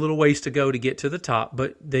they have a little ways to go to get to the top,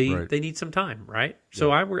 but they need some time, right?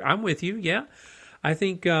 So I'm with you. Yeah, I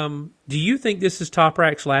think. Do you think this is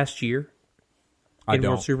Toprak's last year in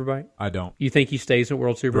World Superbike? I don't. You think he stays in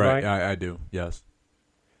World Superbike? Right, I do. Yes.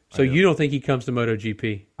 So you don't think he comes to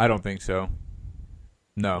MotoGP? I don't think so.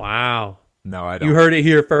 No. Wow. No, I don't. You heard it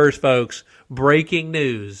here first, folks. Breaking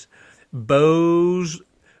news. Bo's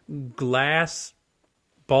glass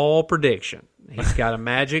ball prediction. He's got a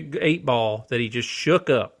magic 8 ball that he just shook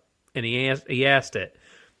up, and he asked it.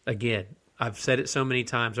 Again, I've said it so many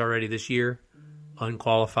times already this year.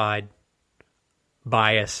 Unqualified,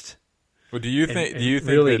 biased. Well, do you think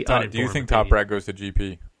really Toprak goes to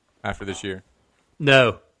GP after this year?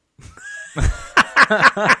 No.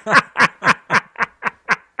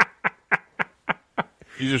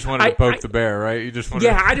 You just wanted to poke the bear, right? You just wanted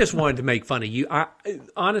I just wanted to make fun of you.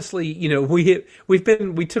 Honestly,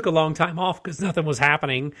 we took a long time off because nothing was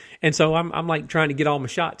happening, and so I'm like trying to get all my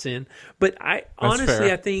shots in. But I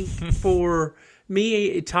think for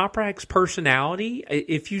me, Toprak's personality,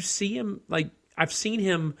 if you see him, like I've seen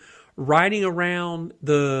him riding around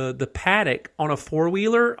the paddock on a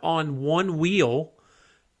 4-wheeler on one wheel,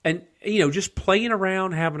 and just playing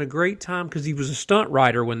around, having a great time because he was a stunt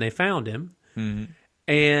rider when they found him. Mm-hmm.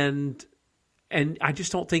 And I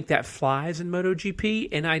just don't think that flies in MotoGP,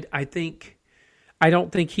 and I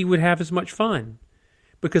don't think he would have as much fun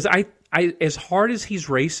because I as hard as he's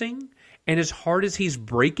racing and as hard as he's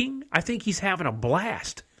braking, I think he's having a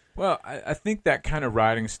blast. Well, I think that kind of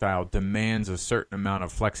riding style demands a certain amount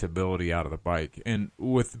of flexibility out of the bike, and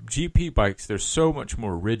with GP bikes, they're so much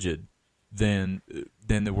more rigid than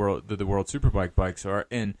the World Superbike bikes are.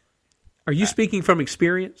 And are you speaking from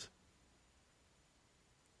experience?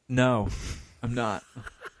 No, I'm not.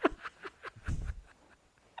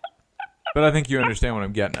 But I think you understand what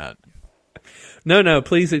I'm getting at. No.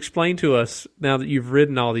 Please explain to us, now that you've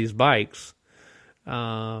ridden all these bikes,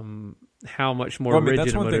 how much more rigid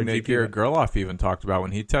that's one thing that Garrett MotoGP. Gerloff even talked about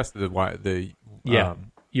when he tested the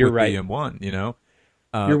you're right. the M1, You're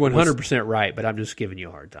 100% right, but I'm just giving you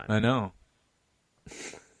a hard time. I know.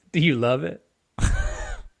 Do you love it?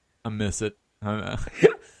 I miss it.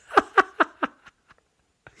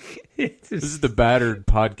 This is the battered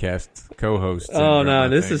podcast co-host. Oh no,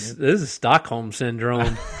 this is Stockholm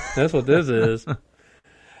syndrome. That's what this is.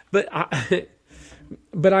 But I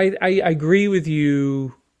agree with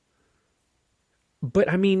you. But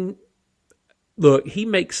I mean, look, he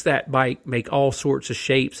makes that bike make all sorts of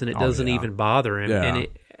shapes, and it doesn't even bother him. Yeah.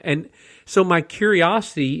 And so my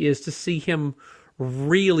curiosity is to see him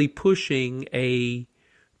really pushing a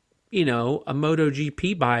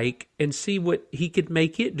MotoGP bike and see what he could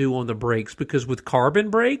make it do on the brakes, because with carbon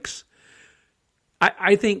brakes,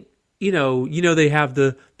 I think, they have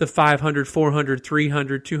the 500, 400,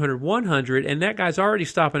 300, 200, 100, and that guy's already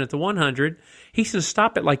stopping at the 100. He's going to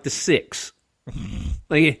stop at like the 6.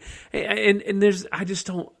 and there's, I just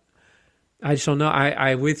don't know.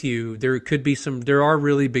 I with you, there are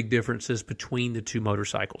really big differences between the two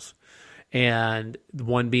motorcycles. And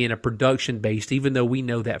one being a production based, even though we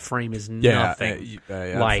know that frame is nothing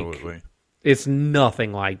like absolutely. It's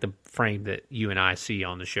nothing like the frame that you and I see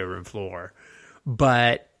on the showroom floor.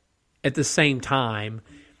 But at the same time,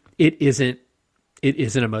 it isn't a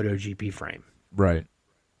MotoGP frame. Right.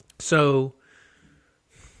 So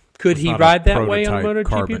could he ride that way on a MotoGP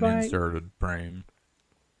carbon bike? Inserted frame.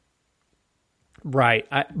 Right.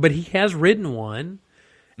 But he has ridden one,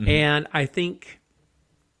 and I think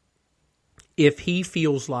if he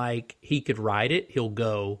feels like he could ride it, he'll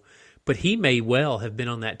go. But he may well have been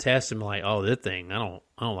on that test and be like, "Oh, that thing, I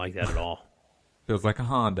don't like that at all." Feels like a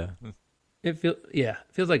Honda. It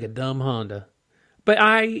feels like a dumb Honda. But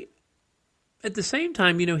at the same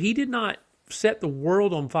time, he did not set the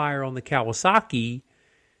world on fire on the Kawasaki.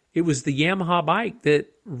 It was the Yamaha bike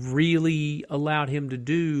that really allowed him to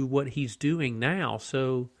do what he's doing now.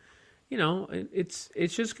 So, it's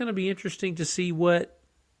just going to be interesting to see what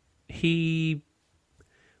he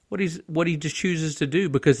just chooses to do,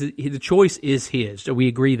 because the choice is his. Do we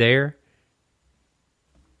agree there?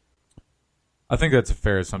 I think that's a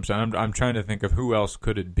fair assumption. I'm trying to think of who else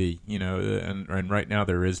could it be, and right now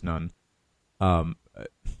there is none.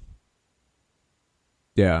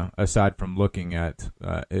 Aside from looking at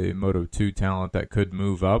a Moto2 talent that could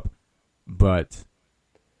move up, but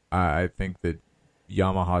I think that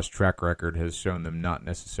Yamaha's track record has shown them not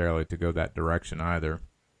necessarily to go that direction either.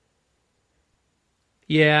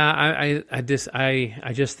 Yeah, I just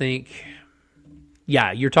think,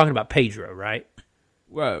 you're talking about Pedro, right?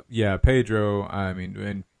 Well, yeah, Pedro. I mean,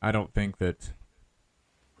 and I don't think that,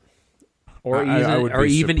 or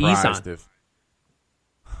even Isan.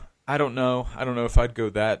 I don't know. I don't know if I'd go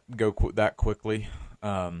that quickly.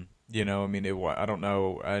 I don't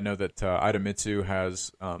know. I know that Idemitsu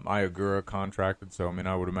has Ayagura contracted, so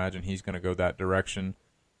I would imagine he's going to go that direction.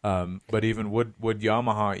 But even would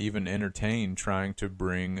Yamaha even entertain trying to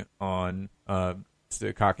bring on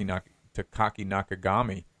Takaki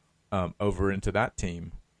Nakagami over into that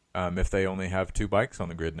team if they only have 2 bikes on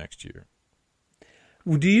the grid next year?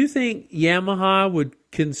 Do you think Yamaha would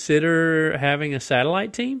consider having a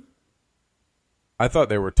satellite team? I thought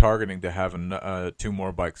they were targeting to have 2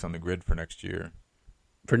 more bikes on the grid for next year.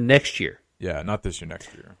 For next year? Yeah, not this year,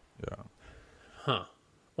 next year. Yeah. Huh.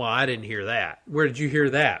 Well, I didn't hear that. Where did you hear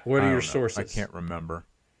that? What are your sources? I can't remember.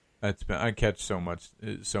 I catch so much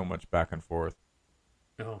back and forth.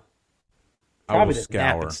 Oh. Probably the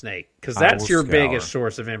Napping Snake, because that's your biggest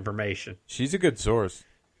source of information. She's a good source.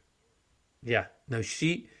 Yeah. No,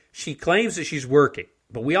 she claims that she's working,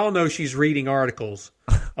 but we all know she's reading articles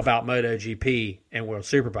about MotoGP and World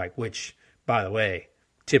Superbike, which, by the way,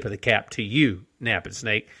 tip of the cap to you, Napping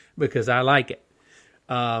Snake, because I like it.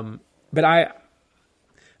 But I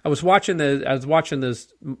was watching those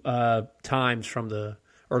times from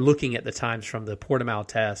looking at the times from the Portimao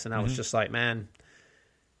test, and I was just like, man,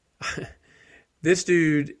 this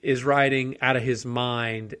dude is riding out of his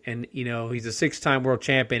mind, and he's a 6-time world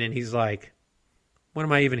champion, and he's like, what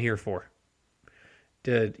am I even here for?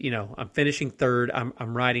 I'm finishing third.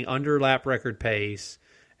 I'm riding under lap record pace,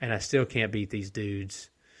 and I still can't beat these dudes.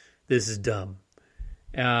 This is dumb.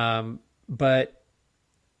 But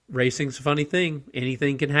racing's a funny thing.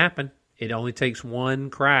 Anything can happen. It only takes one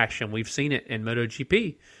crash, and we've seen it in MotoGP.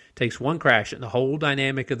 It takes one crash, and the whole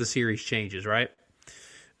dynamic of the series changes, right?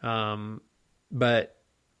 But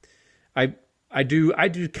I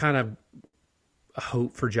do kind of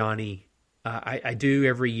hope for Johnny. I do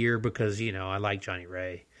every year because, I like Johnny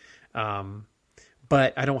Ray.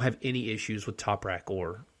 But I don't have any issues with Toprak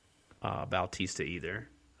or Bautista either.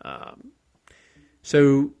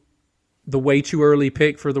 So the way too early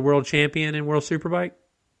pick for the world champion in World Superbike,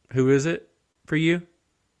 who is it for you?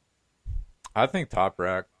 I think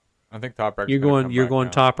Toprak. You're going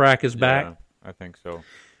Toprak is back? Yeah, I think so.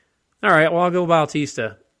 All right, well, I'll go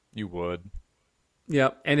Bautista. You would.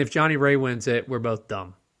 Yep, and if Johnny Ray wins it, we're both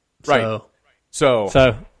dumb. Right. So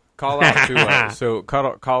call out to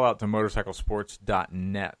call out to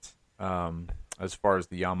motorcyclesports.net as far as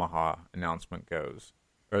the Yamaha announcement goes,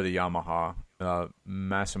 or the Yamaha.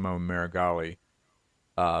 Massimo Marigali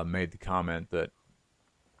made the comment that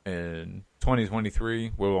in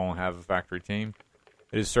 2023 we won't have a factory team.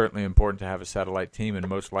 It is certainly important to have a satellite team, and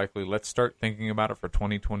most likely let's start thinking about it for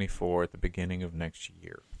 2024 at the beginning of next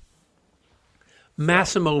year.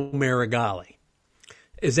 Massimo Marigali.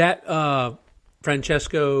 Is that Frankie's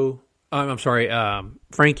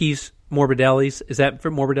Morbidelli's? Is that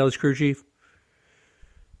Morbidelli's crew chief?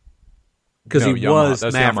 Because no, he was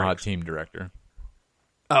that's Maverick. Yamaha team director.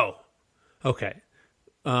 Oh, okay.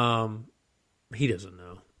 He doesn't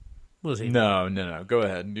know. What does he know? No. Go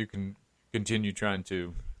ahead. You can continue trying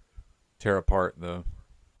to tear apart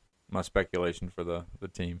my speculation for the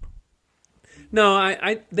team. No,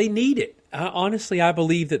 they need it. Honestly, I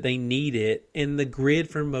believe that they need it, and the grid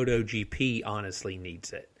for MotoGP honestly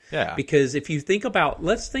needs it. Yeah. Because if you think about,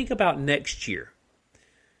 let's think about next year.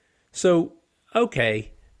 So,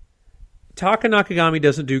 okay, Taka Nakagami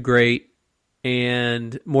doesn't do great,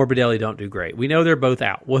 and Morbidelli don't do great. We know they're both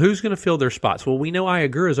out. Well, who's going to fill their spots? Well, we know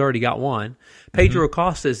Ayagura's already got one. Pedro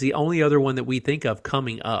Acosta is the only other one that we think of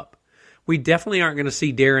coming up. We definitely aren't going to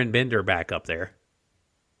see Darren Bender back up there.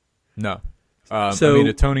 No. A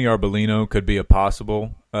Tony Arbolino could be a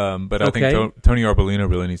possible, but I think Tony Arbolino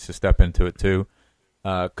really needs to step into it too.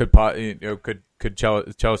 Could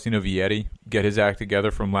Celestino Vietti get his act together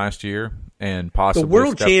from last year and possibly the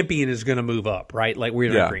world champion is going to move up, right? Like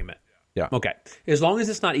we're in agreement. Yeah. Okay. As long as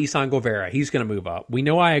it's not Isan Guevara, he's going to move up. We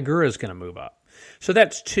know Ayagura is going to move up. So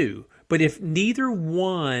that's 2. But if neither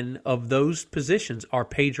one of those positions are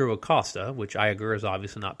Pedro Acosta, which Ayagura is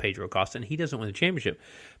obviously not Pedro Acosta, and he doesn't win the championship,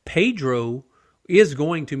 Pedro is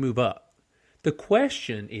going to move up. The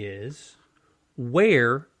question is,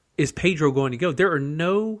 where is Pedro going to go? There are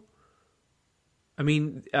no...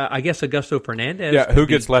 I guess Augusto Fernandez. Yeah, who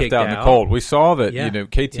gets left out in the cold? We saw that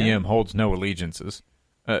KTM holds no allegiances.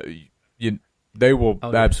 They will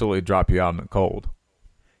absolutely drop you out in the cold.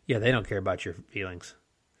 Yeah, they don't care about your feelings,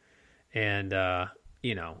 and they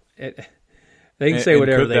can say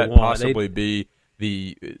whatever they want. Could that possibly be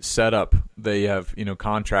the setup? They have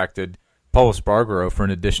contracted Paul Espargaro for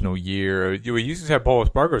an additional year. We used to have Paul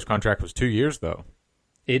Espargaro's contract was 2 years though.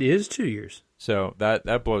 It is 2 years. So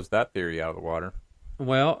that blows that theory out of the water.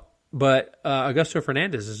 Well, but Augusto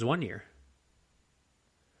Fernandez is 1 year.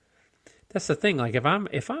 That's the thing. Like if I'm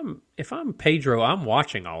Pedro, I'm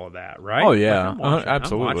watching all of that, right? Oh yeah, like,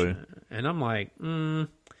 absolutely. And I'm like,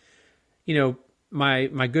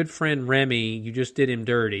 my good friend Remy, you just did him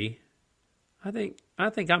dirty. I think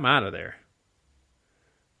I'm out of there.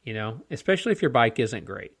 Especially if your bike isn't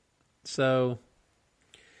great. So,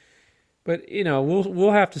 but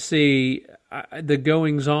we'll have to see. The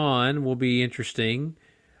goings on will be interesting.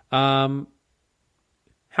 How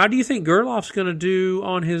do you think Gerloff's going to do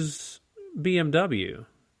on his BMW?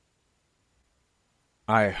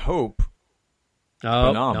 I hope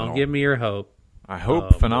phenomenal. Don't give me your hope. I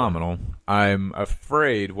hope phenomenal. Boy. I'm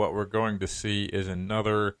afraid what we're going to see is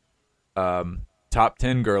another top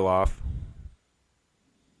 10 Gerloff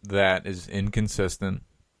that is inconsistent,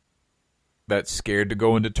 that's scared to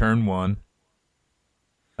go into turn one,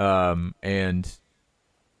 and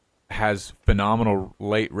has phenomenal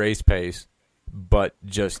late race pace, but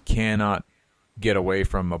just cannot get away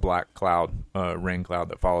from a black cloud, rain cloud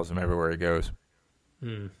that follows him everywhere he goes.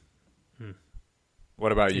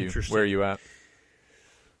 What about you? Where are you at?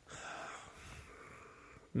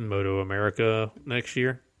 Moto America next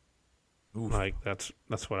year. Oof. Like that's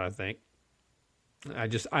what I think.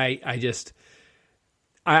 Here's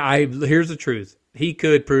the truth. He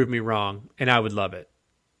could prove me wrong, and I would love it.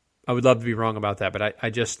 I would love to be wrong about that, but I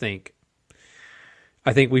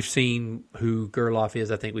think we've seen who Gerloff is.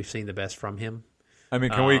 I think we've seen the best from him. I mean,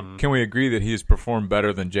 can we agree that he has performed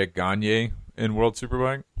better than Jake Gagne in World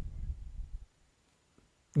Superbike?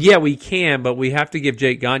 Yeah, we can, but we have to give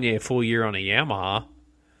Jake Gagne a full year on a Yamaha.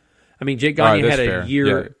 I mean, Jake Gagne had a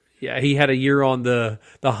year. Yeah, he had a year on the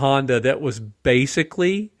Honda that was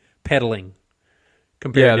basically pedaling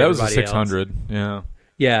compared to everybody else. Yeah, that was a 600. Yeah.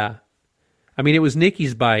 Yeah. I mean, it was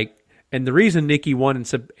Nicky's bike, and the reason Nicky won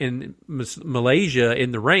in Malaysia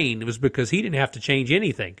in the rain was because he didn't have to change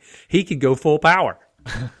anything. He could go full power.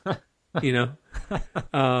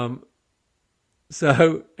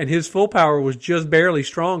 So, and his full power was just barely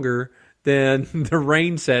stronger than the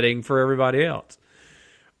rain setting for everybody else.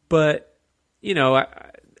 But,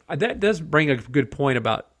 that does bring a good point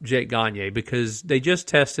about Jake Gagne, because they just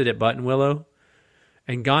tested at Buttonwillow,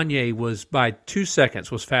 and Gagne was by 2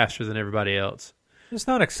 seconds was faster than everybody else. It's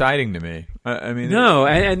not exciting to me. I mean, no,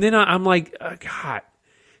 and then I'm like, oh, God.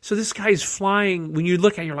 So this guy's flying. When you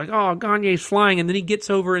look at it, you're like, oh, Gagne's flying, and then he gets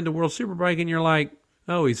over into World Superbike, and you're like,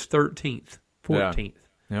 oh, he's 13th, 14th.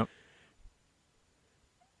 Yeah. Yep.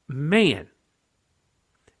 Man.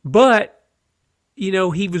 But,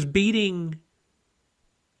 he was beating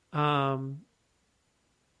my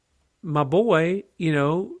boy,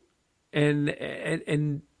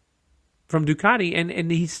 and from Ducati,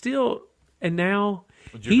 and he's still, and now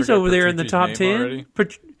he's over there in the top 10.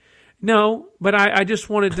 No, but I just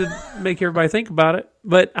wanted to make everybody think about it.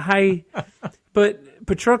 But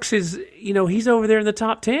Petrux is, he's over there in the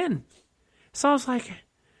top 10. So I was like,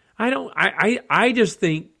 I just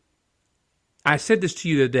think, I said this to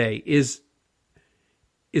you today,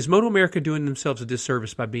 is Moto America doing themselves a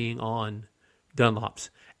disservice by being on Dunlops?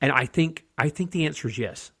 And I think the answer is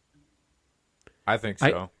yes. I think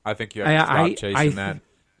so. I think you have to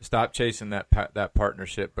stop chasing that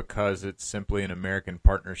partnership, because it's simply an American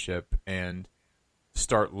partnership, and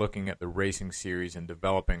start looking at the racing series and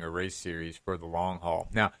developing a race series for the long haul.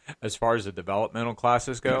 Now, as far as the developmental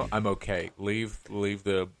classes go, I'm okay. Leave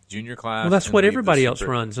the junior class. Well, that's what everybody else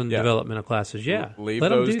runs in developmental classes. Yeah, leave let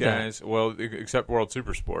those them do guys. That. Well, except World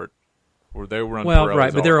Supersport, where they run. Well, Pirellis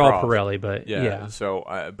right, but they're all across. Pirelli. But yeah. So,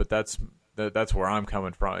 but that's where I'm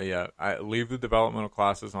coming from. Yeah, I leave the developmental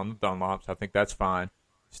classes on the Dunlops. I think that's fine.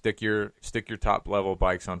 Stick your top level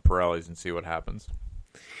bikes on Pirellis and see what happens.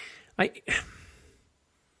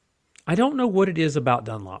 I don't know what it is about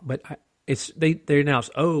Dunlop, but they announced,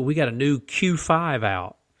 we got a new Q5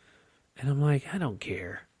 out, and I'm like, I don't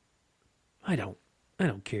care. I don't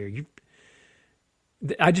care.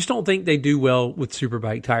 I just don't think they do well with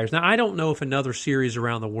Superbike tires. Now, I don't know if another series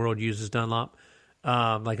around the world uses Dunlop,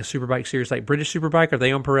 like a Superbike series, like British Superbike. Are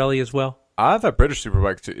they on Pirelli as well? I thought British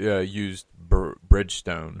Superbike used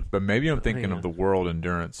Bridgestone, but maybe I'm thinking of the World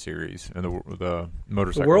Endurance Series and the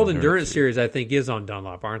motorcycle. The World Endurance series, I think, is on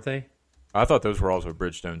Dunlop, aren't they? I thought those were also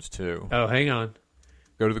Bridgestones too. Oh, hang on.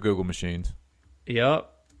 Go to the Google machines. Yep,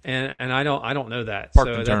 and I don't know that.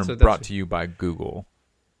 Parked and Turn brought to you by Google.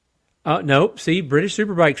 Nope. See, British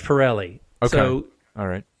Superbike's Pirelli. Okay. So, all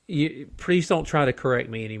right. Please don't try to correct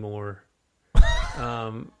me anymore.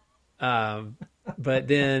 But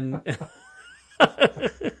then.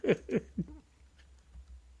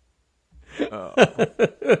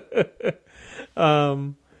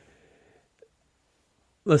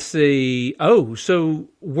 Let's see. Oh, so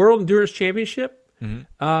World Endurance Championship.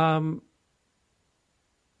 Mm-hmm.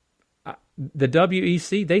 The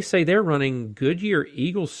WEC, they say they're running Goodyear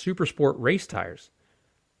Eagle Supersport race tires.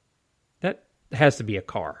 has to be a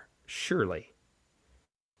car, surely.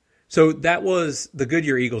 So that was the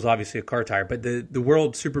Goodyear Eagle's obviously a car tire, but the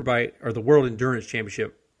World Superbike or the World Endurance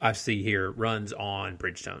Championship I see here runs on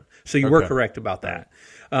Bridgestone. So you were correct about that.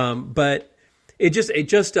 But it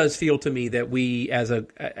just does feel to me that we as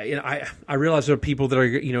I realize there are people that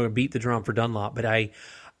are beat the drum for Dunlop, but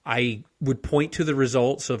I would point to the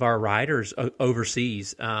results of our riders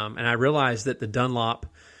overseas, and I realized that the Dunlop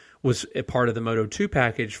was a part of the Moto2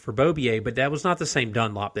 package for Beaubier, but that was not the same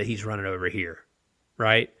Dunlop that he's running over here,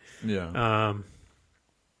 right? Yeah.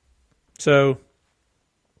 So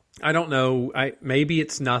I don't know. Maybe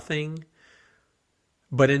it's nothing,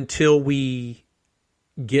 but until we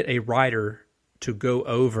get a rider to go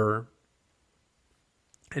over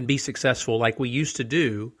and be successful like we used to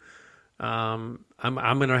do, I'm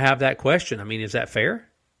going to have that question. I mean, is that fair?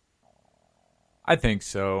 I think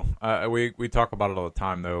so. We talk about it all the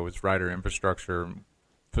time, though. It's rider infrastructure,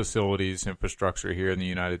 facilities, infrastructure here in the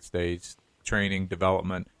United States, training,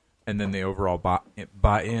 development, and then the overall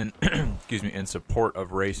buy-in, excuse me, and support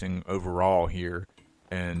of racing overall here,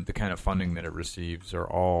 and the kind of funding that it receives are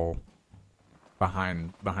all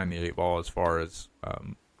behind the eight ball as far as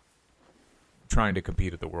trying to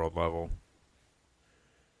compete at the world level.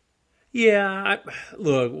 Yeah,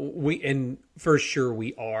 for sure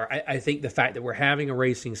we are. I think the fact that we're having a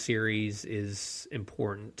racing series is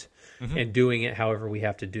important, and doing it however we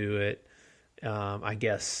have to do it. I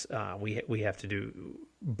guess we have to do,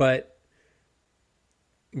 but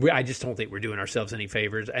I just don't think we're doing ourselves any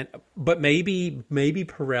favors. But maybe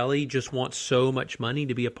Pirelli just wants so much money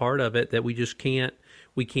to be a part of it that we just can't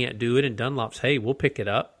do it. And Dunlop's, hey, we'll pick it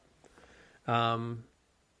up. But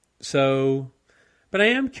I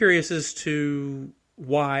am curious as to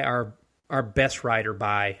why our best rider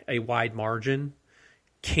by a wide margin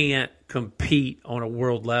can't compete on a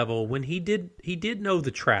world level when he did know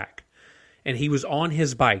the track and he was on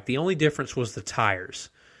his bike. The only difference was the tires.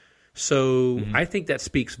 So I think that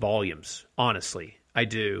speaks volumes, honestly. I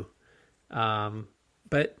do.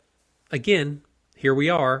 But again, here we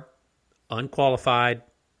are, unqualified,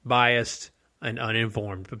 biased, and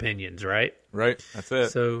uninformed opinions, right? Right. That's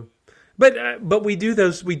it. So, but we do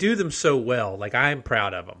them so well. Like, I'm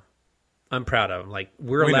proud of them. Like,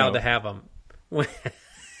 we're allowed to have them.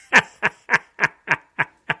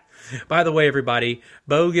 By the way, everybody,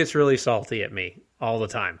 Bo gets really salty at me all the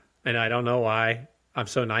time, and I don't know why. I'm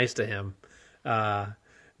so nice to him.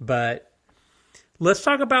 But let's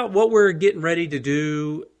talk about what we're getting ready to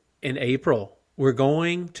do in April. We're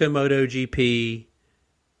going to MotoGP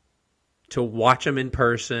to watch them in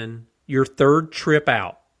person. Your third trip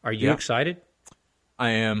out. Are you excited?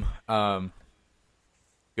 I am.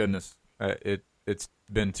 Goodness, it's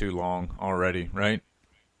been too long already, right?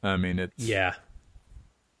 I mean, it's yeah.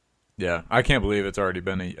 I can't believe it's already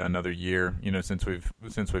been another year. Since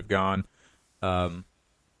we've gone.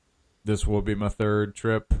 This will be my third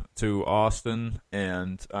trip to Austin,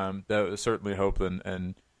 and that was certainly hope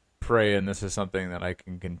and pray, and this is something that I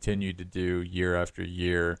can continue to do year after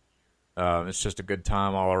year. It's just a good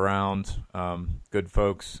time all around. Good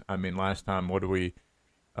folks. I mean, last time, what did we?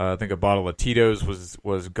 I think a bottle of Tito's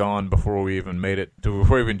was gone before we even made it.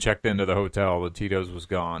 Before we even checked into the hotel, the Tito's was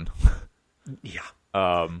gone. Yeah.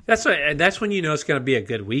 That's when you know it's going to be a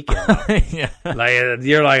good weekend. Yeah. Like,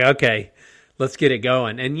 you're like, okay, let's get it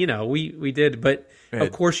going. And we did, but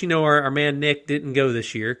of course, our man Nick didn't go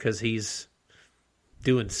this year because he's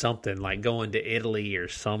doing something like going to Italy or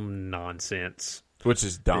some nonsense. Which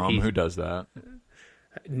is dumb. Who does that?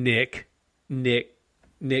 Nick did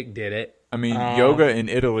it. I mean, yoga in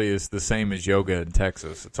Italy is the same as yoga in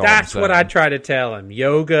Texas. That's what I try to tell him.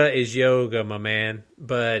 Yoga is yoga, my man.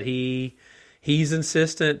 But he's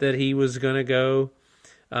insistent that he was going to go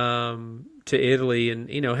to Italy and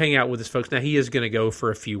hang out with his folks. Now he is going to go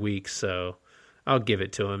for a few weeks, so I'll give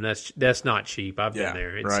it to him. That's not cheap. I've been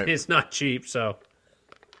there. It's not cheap, so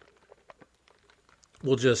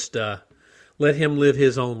we'll just let him live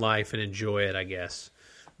his own life and enjoy it, I guess.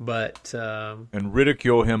 But and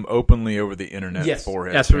ridicule him openly over the internet for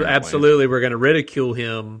it. Absolutely, we're going to ridicule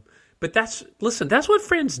him. But that's what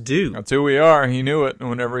friends do. That's who we are. He knew it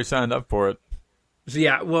whenever he signed up for it. So,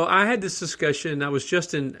 yeah, well, I had this discussion. I was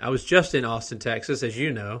just in Austin, Texas, as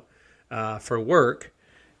you know, for work,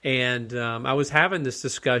 and I was having this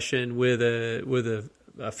discussion with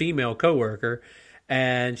a female coworker,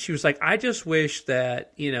 and she was like, "I just wish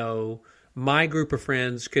that my group of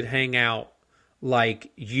friends could hang out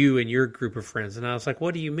like you and your group of friends." And I was like,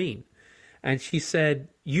 "What do you mean?" And she said,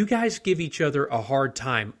 "You guys give each other a hard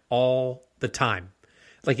time all the time.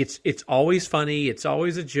 Like it's always funny. It's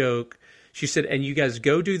always a joke." She said, and you guys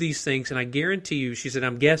go do these things, and I guarantee you, she said,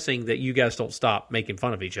 I'm guessing that you guys don't stop making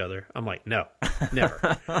fun of each other. I'm like, no,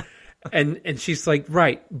 never. and she's like,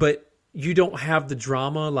 right, but you don't have the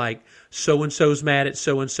drama like so-and-so's mad at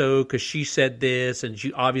so-and-so because she said this, and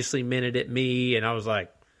she obviously meant it at me. And I was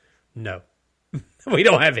like, no. We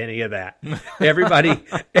don't have any of that.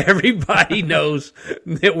 Everybody knows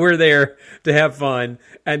that we're there to have fun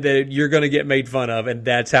and that you're going to get made fun of, and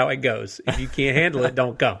that's how it goes. If you can't handle it,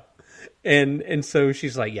 don't come. And so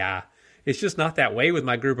she's like, yeah, it's just not that way with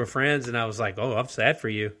my group of friends. And I was like, oh, I'm sad for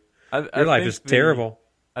you. Your life is terrible.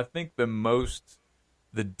 I think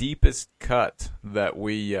the deepest cut that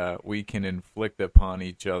we can inflict upon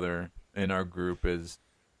each other in our group is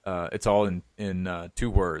it's all in 2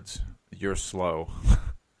 words. You're slow.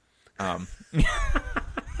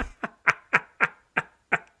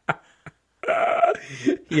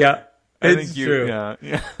 Yeah, it's true. Yeah.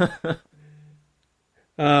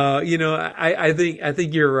 I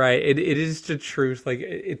think you're right. It is the truth. Like,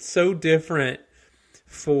 it's so different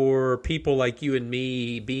for people like you and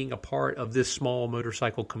me being a part of this small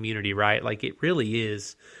motorcycle community, right? Like, it really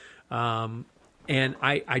is. And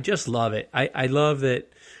I just love it. I love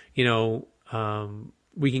that,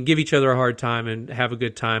 we can give each other a hard time and have a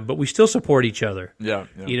good time, but we still support each other. Yeah.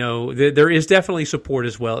 There is definitely support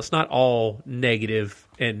as well. It's not all negative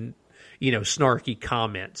and, snarky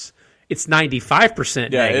comments. It's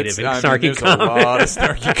 95% negative and snarky comments. There's a lot of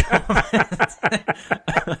snarky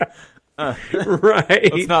comments.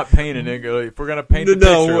 Right. Let's not paint an If we're going to paint the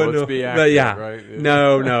picture, let's be accurate, right?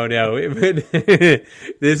 No.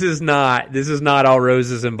 This is not all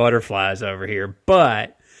roses and butterflies over here.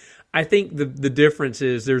 But I think the difference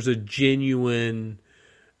is there's a genuine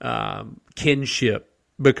kinship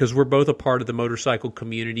because we're both a part of the motorcycle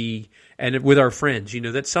community and with our friends.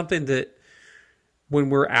 That's something that when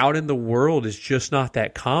we're out in the world is just not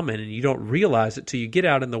that common, and you don't realize it till you get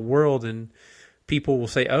out in the world and people will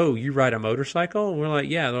say, oh, you ride a motorcycle? And we're like,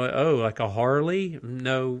 yeah. They're like, oh, like a Harley?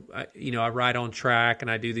 No, I ride on track and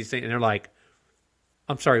I do these things. And they're like,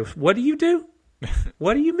 I'm sorry, what do you do?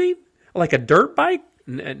 What do you mean? Like a dirt bike?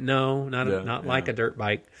 No, not like a dirt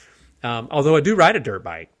bike. Although I do ride a dirt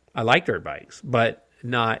bike. I like dirt bikes, but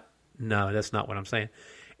that's not what I'm saying.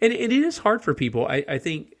 And it is hard for people, I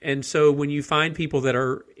think. And so when you find people that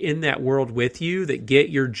are in that world with you, that get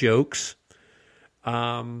your jokes,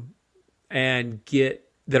 and that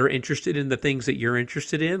are interested in the things that you're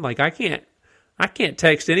interested in, like I can't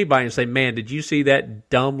text anybody and say, man, did you see that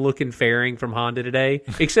dumb looking fairing from Honda today?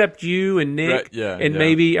 Except you and Nick and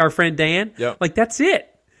maybe our friend Dan. Yep. Like, that's it.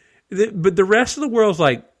 But the rest of the world's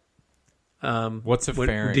like, what's a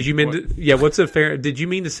fairing? Did you mean what's a fairing? Did you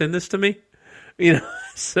mean to send this to me?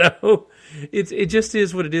 So it just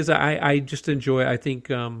is what it is. I just enjoy it. I think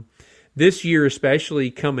this year, especially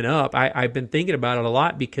coming up, I've been thinking about it a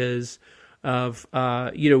lot because of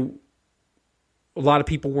a lot of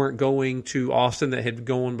people weren't going to Austin that had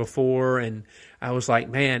gone before, and I was like,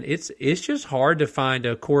 man, it's just hard to find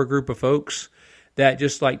a core group of folks that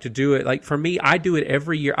just like to do it. Like for me, I do it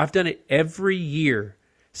every year. I've done it every year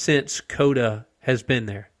since COTA has been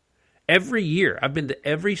there. Every year, I've been to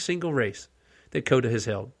every single race that COTA has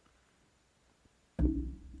held.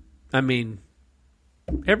 I mean,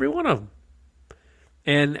 every one of them.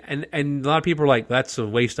 And a lot of people are like, that's a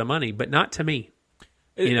waste of money, but not to me.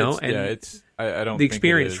 I don't the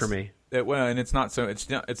experience for me. And it's not so. It's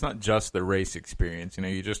not just the race experience.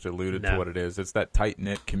 You just alluded to what it is. It's that tight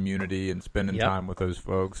knit community and spending time with those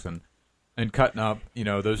folks and cutting up.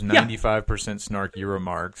 Those 95% snarky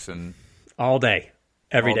remarks and all day,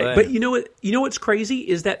 every day. But you know what? What's crazy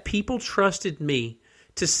is that people trusted me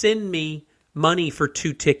to send me money for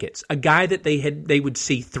 2 tickets. A guy that they would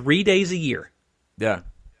see 3 days a year. Yeah.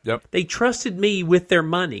 Yep. They trusted me with their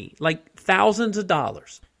money, like thousands of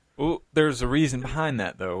dollars. Well, there's a reason behind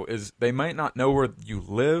that, though, is they might not know where you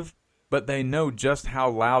live, but they know just how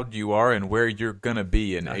loud you are and where you're going to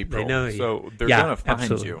be in April. They know so they're going to find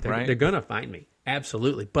absolutely. you, right? They're going to find me.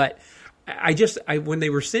 Absolutely. But I when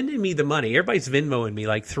they were sending me the money, everybody's Venmoing me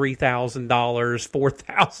like $3,000,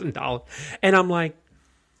 $4,000. And I'm like,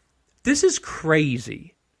 this is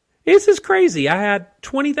crazy. This is crazy. I had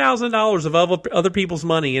 $20,000 of other people's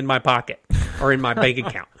money in my pocket or in my bank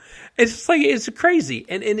account. It's like, it's crazy.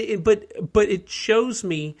 But it shows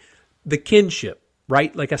me the kinship,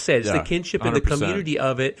 right? Like I said, it's the kinship 100%. And the community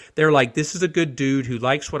of it. They're like, this is a good dude who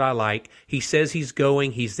likes what I like. He says he's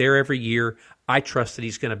going. He's there every year. I trust that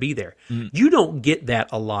he's going to be there. You don't get that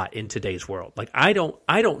a lot in today's world. Like I don't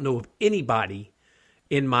know of anybody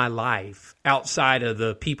in my life outside of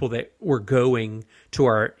the people that were going to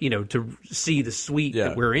our, to see the suite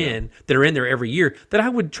that we're in, that are in there every year, that I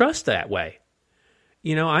would trust that way.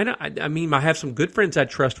 I mean, I have some good friends I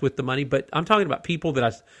trust with the money, but I'm talking about people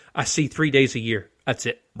that I see 3 days a year. That's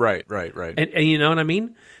it. Right. And you know what I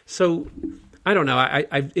mean? So I don't know.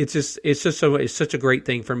 It's such a great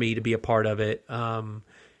thing for me to be a part of it.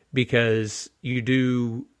 Because you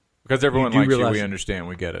do. Because everyone likes you, we understand,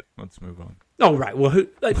 we get it. Let's move on. Oh, right. Well,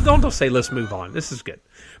 don't say let's move on. This is good.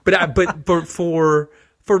 But for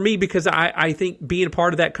me, because I think being a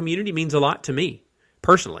part of that community means a lot to me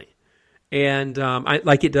personally. And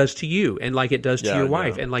like it does to you, and like it does to your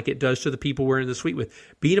wife, and like it does to the people we're in the suite with.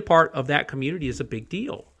 Being a part of that community is a big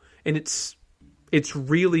deal, and it's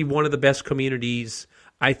really one of the best communities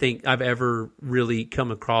I think I've ever really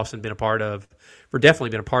come across and been a part of, or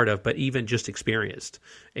definitely been a part of, but even just experienced,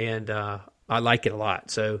 and I like it a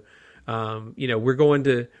lot. So, we're going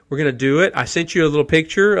to do it. I sent you a little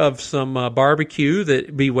picture of some barbecue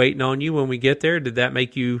that be waiting on you when we get there. Did that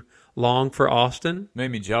make you long for Austin?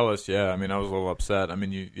 Made me jealous. Yeah, I mean, I was a little upset. I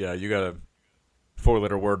mean, you got a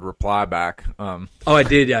 4-letter word reply back. Oh, I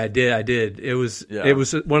did. Yeah, I did. It was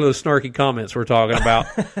one of those snarky comments we're talking about.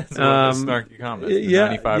 It's one of those snarky comments.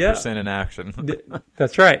 95% in action.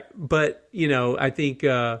 That's right. But I think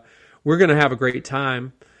we're going to have a great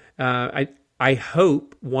time. I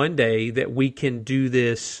hope one day that we can do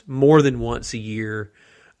this more than once a year.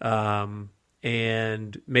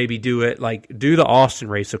 And maybe do the Austin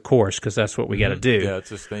race, of course, because that's what we got to do. Yeah,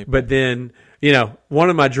 it's a staple. But then,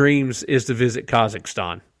 one of my dreams is to visit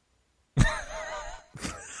Kazakhstan.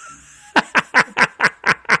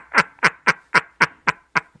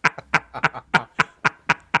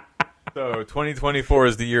 So 2024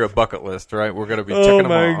 is the year of bucket list, right? We're going to be checking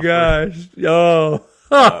them off. Oh, my gosh. Oh.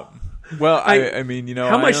 Well, I mean,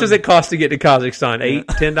 how much does it cost to get to Kazakhstan?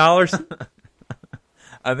 $8-10?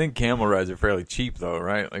 I think camel rides are fairly cheap, though,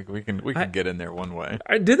 right? Like we can get in there one way.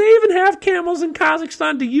 Do they even have camels in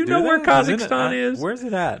Kazakhstan? Do you know where Kazakhstan is? Where's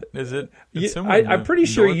it at? Is it? I'm pretty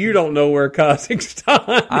sure you don't know where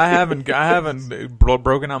Kazakhstan. I haven't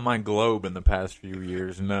broken out my globe in the past few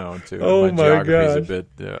years. No, too. Oh my geography's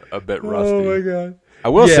a bit rusty. Oh my god! I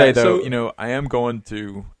will say though, I am going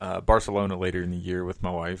to Barcelona later in the year with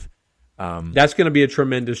my wife. That's going to be a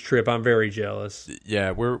tremendous trip. I'm very jealous.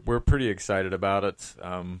 Yeah, we're pretty excited about it.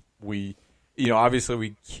 We, obviously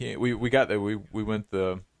we can't. We got there. We went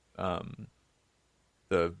the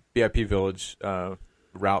VIP Village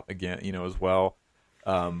route again, as well.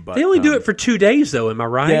 But they only do it for 2 days, though. Am I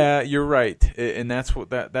right? Yeah, you're right. And that's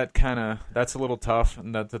what that's a little tough,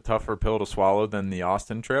 and that's a tougher pill to swallow than the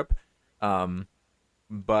Austin trip.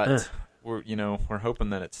 But. We're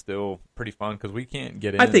hoping that it's still pretty fun because we can't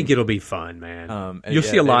get in. I think it'll be fun, man. You'll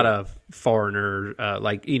see a lot of foreigners,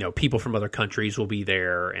 people from other countries will be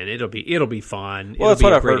there, and it'll be fun. Well, that's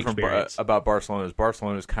what I've heard about Barcelona.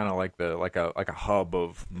 Barcelona is kind of like a hub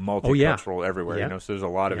of multicultural everywhere. Yeah. So there's a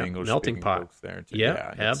lot of English-speaking folks there. Too.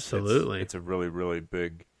 Yeah, absolutely. It's a really, really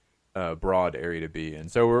big, broad area to be in.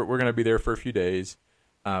 So we're going to be there for a few days.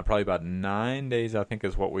 Probably about 9 days, I think,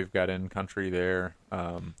 is what we've got in country there,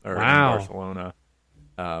 in Barcelona,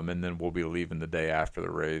 and then we'll be leaving the day after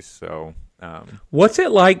the race. So, what's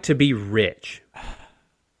it like to be rich?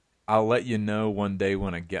 I'll let you know one day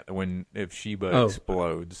if Sheba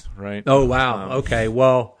explodes, right? Oh wow! Okay,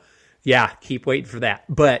 well, yeah, keep waiting for that.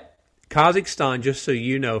 But Kazakhstan, just so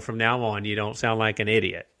you know, from now on, you don't sound like an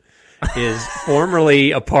idiot. Is formerly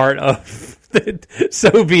a part of the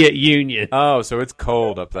Soviet Union. Oh, so it's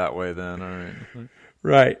cold up that way then. All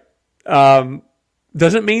right.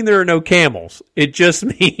 Doesn't mean there are no camels. It just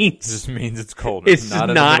means it's colder. It's not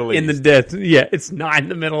in the desert. Yeah, it's not in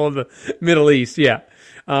the middle of the Middle East. Yeah.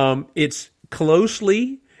 It's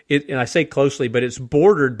closely, and I say closely, but it's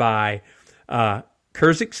bordered by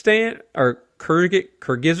Kyrgyzstan or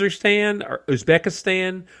Kyrgyzstan or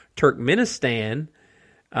Uzbekistan, Turkmenistan.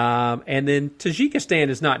 And then Tajikistan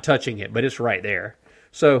is not touching it, but it's right there.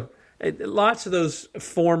 So lots of those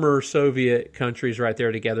former Soviet countries right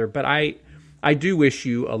there together. But I do wish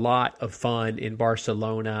you a lot of fun in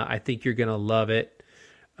Barcelona. I think you're going to love it.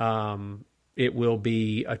 It will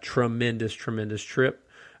be a tremendous, tremendous trip.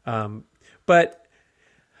 But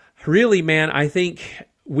really, man, I think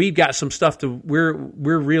we've got some stuff we're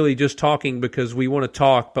really just talking because we want to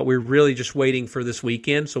talk, but we're really just waiting for this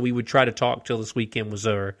weekend. So we would try to talk till this weekend was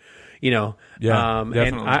over, Yeah,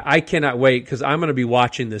 and I cannot wait because I'm going to be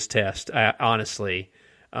watching this test, honestly,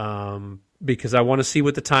 because I want to see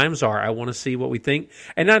what the times are. I want to see what we think.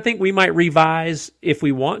 And I think we might revise, if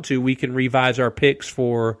we want to, we can revise our picks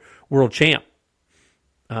for world champ.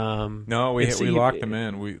 No, we locked them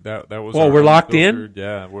in. That was. Well, we're locked in.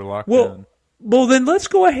 Yeah, we're locked in. Well, then let's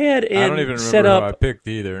go ahead and I don't even set remember up. who I picked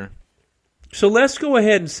either. So let's go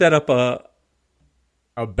ahead and set up a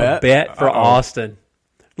bet for Austin.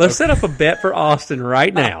 Let's set up a bet for Austin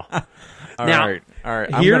right now. All right.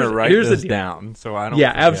 I'm going to write this down so I don't.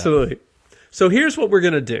 Yeah, forget. absolutely. So here's what we're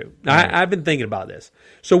going to do. I've been thinking about this.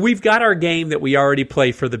 So we've got our game that we already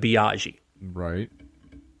play for the Biaggi. Right.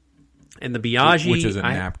 And the Biaggi, which is a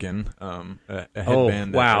napkin, a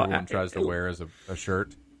headband that everyone tries to wear as a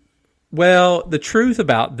shirt. Well, the truth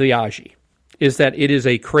about Biaggi is that it is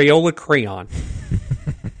a Crayola crayon.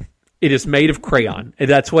 It is made of crayon, and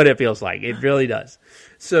that's what it feels like. It really does.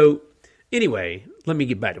 So anyway, let me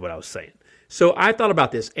get back to what I was saying. So I thought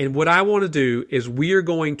about this, and what I want to do is we are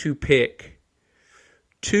going to pick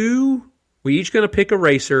we're each going to pick a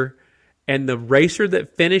racer, and the racer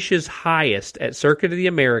that finishes highest at Circuit of the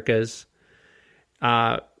Americas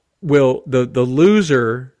the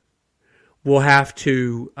loser will have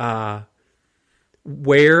to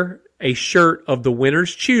wear a shirt of the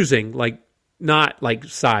winner's choosing, like not like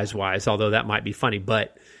size wise, although that might be funny,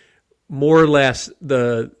 but more or less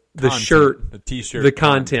the shirt, the t-shirt, the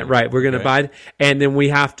content, right? We're going to buy it, and then we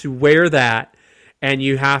have to wear that, and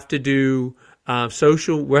you have to do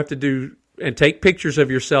social. We have to do and take pictures of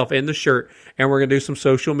yourself in the shirt, and we're going to do some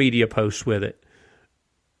social media posts with it.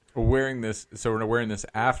 We're wearing this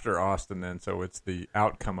after Austin, then, so it's the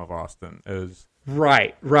outcome of Austin is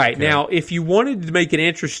right. Okay. Now, if you wanted to make it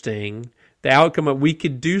interesting, the outcome we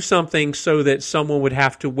could do something so that someone would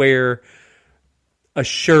have to wear a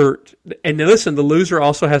shirt. And now listen, the loser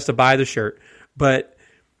also has to buy the shirt, but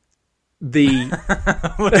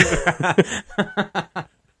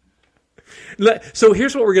so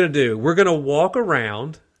here's what we're going to do. We're going to walk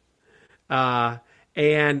around,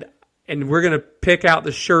 and we're going to pick out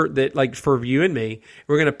the shirt that, like for you and me,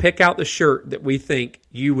 we're going to pick out the shirt that we think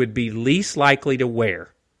you would be least likely to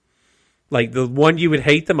wear, like the one you would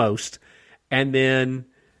hate the most. And then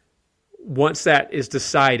once that is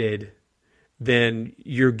decided, then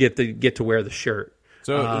you get to wear the shirt.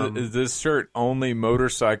 So is this shirt only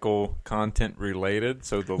motorcycle content related?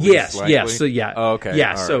 So the yes, least likely? yes, so yeah, oh, okay,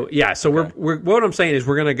 yeah, all so right. yeah, so okay. we're what I'm saying is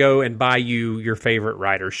we're gonna go and buy you your favorite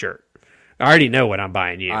rider shirt. I already know what I'm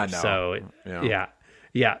buying you. I know. So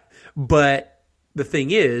yeah. But the thing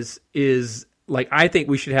is like I think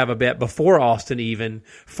we should have a bet before Austin even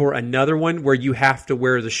for another one where you have to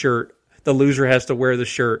wear the shirt. The loser has to wear the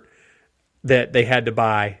shirt that they had to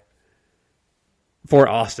buy for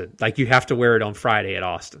Austin. Like you have to wear it on Friday at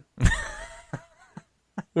Austin.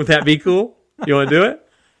 Would that be cool? You want to do it?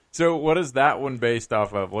 So what is that one based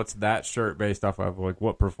off of? What's that shirt based off of? Like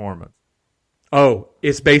what performance? Oh,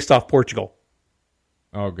 it's based off Portugal.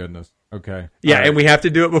 Oh, goodness. Okay. Yeah, right. and we have to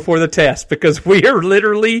do it before the test because we are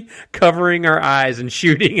literally covering our eyes and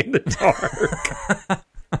shooting in the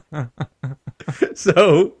dark.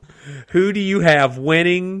 So, who do you have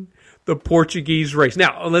winning the Portuguese race?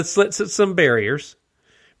 Now, let's set some barriers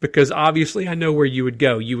because obviously I know where you would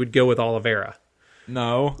go. You would go with Oliveira.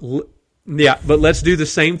 No. Yeah, but let's do the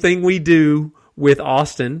same thing we do with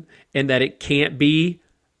Austin in that it can't be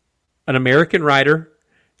an American rider,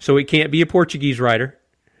 so it can't be a Portuguese rider,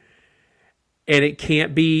 and it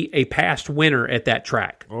can't be a past winner at that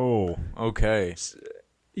track. Oh, okay.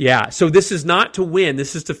 Yeah, so this is not to win.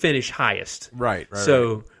 This is to finish highest. Right.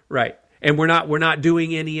 Right. And we're not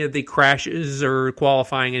doing any of the crashes or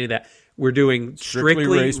qualifying any of that. We're doing strictly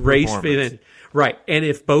race finish. Right. And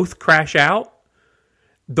if both crash out,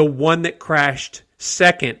 the one that crashed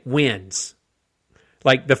second wins.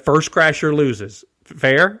 Like the first crasher loses.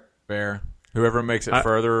 Fair? Fair. Whoever makes it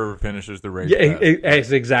further finishes the race. Yeah,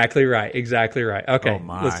 it's exactly right. Exactly right. Okay,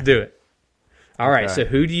 let's do it. All right, so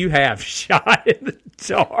who do you have shot in the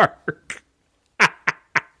dark?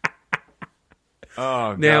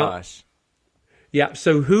 Oh, now, gosh. Yeah,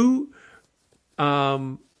 so who,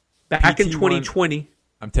 back in 2020.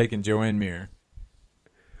 I'm taking Joanne Mir.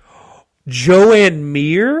 Joanne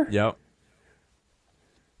Mir? Yep.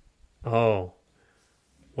 Oh,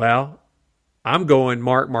 well, I'm going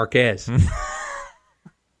Marc Marquez.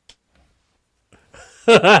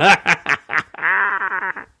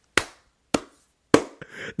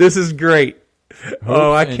 This is great.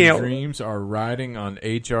 I can't. Dreams are riding on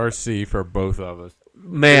HRC for both of us.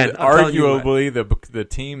 Man, arguably the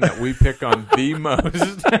team that we pick on the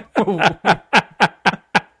most.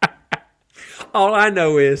 All I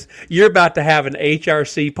know is you're about to have an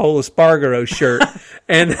HRC Polo Spargaro shirt,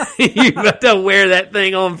 and you're about to wear that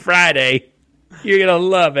thing on Friday. You're going to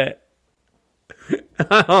love it.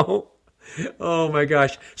 Oh, my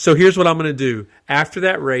gosh. So here's what I'm going to do. After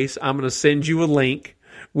that race, I'm going to send you a link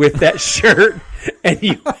with that shirt, and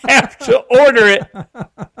you have to order it.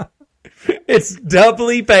 It's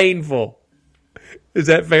doubly painful. Is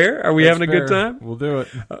that fair? Are we having a good time? We'll do it.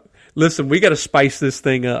 Listen, we got to spice this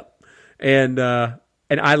thing up, and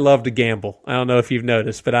I love to gamble. I don't know if you've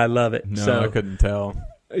noticed, but I love it. No, I couldn't tell.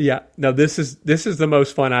 Yeah, no, this is the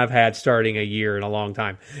most fun I've had starting a year in a long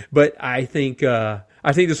time. But I think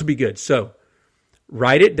this will be good. So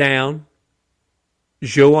write it down.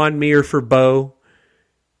 Joan Mir for Bo,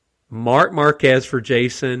 Mark Marquez for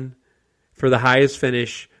Jason for the highest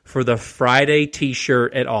finish for the Friday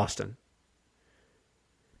T-shirt at Austin.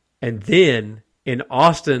 And then in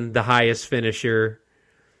Austin, the highest finisher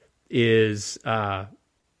is oh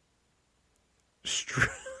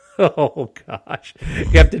gosh,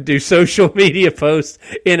 you have to do social media posts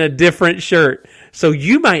in a different shirt. So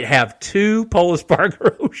you might have 2 Pol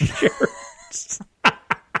Espargaro shirts.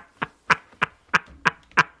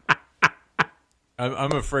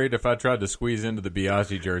 I'm afraid if I tried to squeeze into the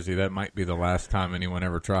Biaggi jersey, that might be the last time anyone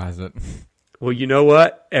ever tries it. Well, you know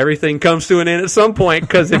what? Everything comes to an end at some point,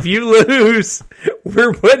 because if you lose,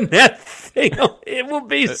 we're putting that thing on. It will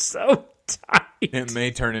be so tight. It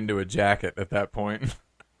may turn into a jacket at that point.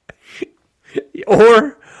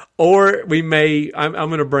 Or we may. I'm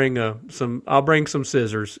going to bring I'll bring some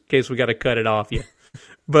scissors in case we got to cut it off you.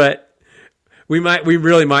 But we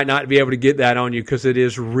really might not be able to get that on you because it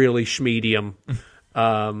is really schmedium.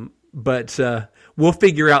 But we'll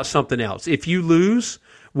figure out something else. If you lose,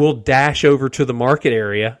 we'll dash over to the market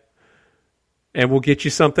area and we'll get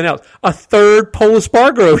you something else. A third Pol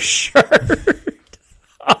Espargaro shirt.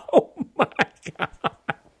 Oh my God.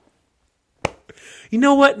 You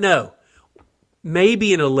know what? No.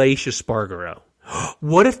 Maybe an Aleix Espargaro.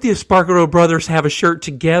 What if the Espargaro brothers have a shirt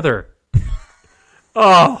together?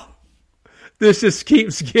 Oh, this just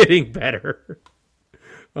keeps getting better.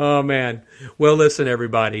 Oh, man. Well, listen,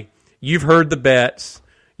 everybody. You've heard the bets.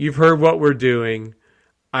 You've heard what we're doing.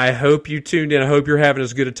 I hope you tuned in. I hope you're having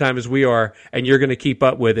as good a time as we are, and you're going to keep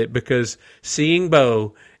up with it, because seeing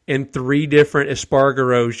Bo in 3 different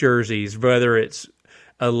Espargaro jerseys, whether it's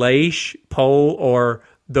Aleix, Pol, or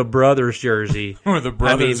the brothers jersey. Or the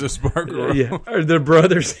brothers Espargaro. Yeah, or the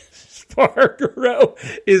brothers Espargaro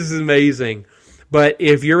is amazing. But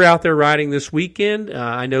if you're out there riding this weekend,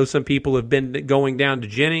 I know some people have been going down to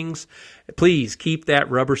Jennings. Please keep that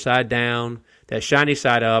rubber side down, that shiny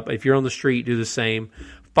side up. If you're on the street, do the same.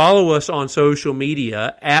 Follow us on social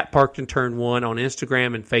media at Parked and Turn 1 on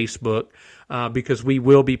Instagram and Facebook, because we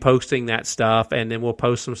will be posting that stuff, and then we'll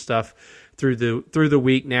post some stuff through the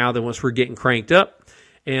week now that once we're getting cranked up.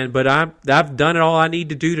 But I've done it all I need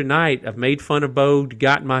to do tonight. I've made fun of Bo,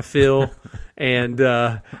 gotten my fill, and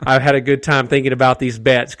I've had a good time thinking about these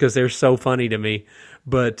bets because they're so funny to me.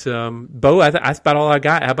 But Bo, that's about all I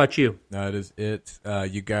got. How about you? That is it.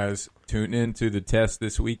 You guys tune in to the test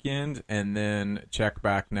this weekend, and then check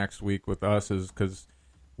back next week with us, because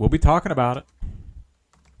we'll be talking about it.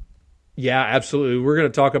 Yeah, absolutely. We're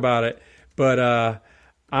going to talk about it. But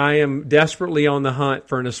I am desperately on the hunt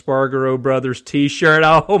for an Espargaro Brothers T-shirt.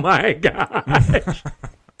 Oh, my gosh.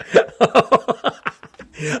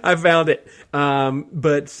 I found it.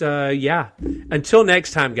 Yeah. Until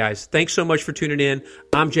next time, guys, thanks so much for tuning in.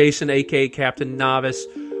 I'm Jason, a.k.a. Captain Novice.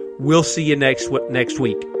 We'll see you next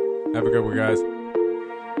week. Have a good one, guys.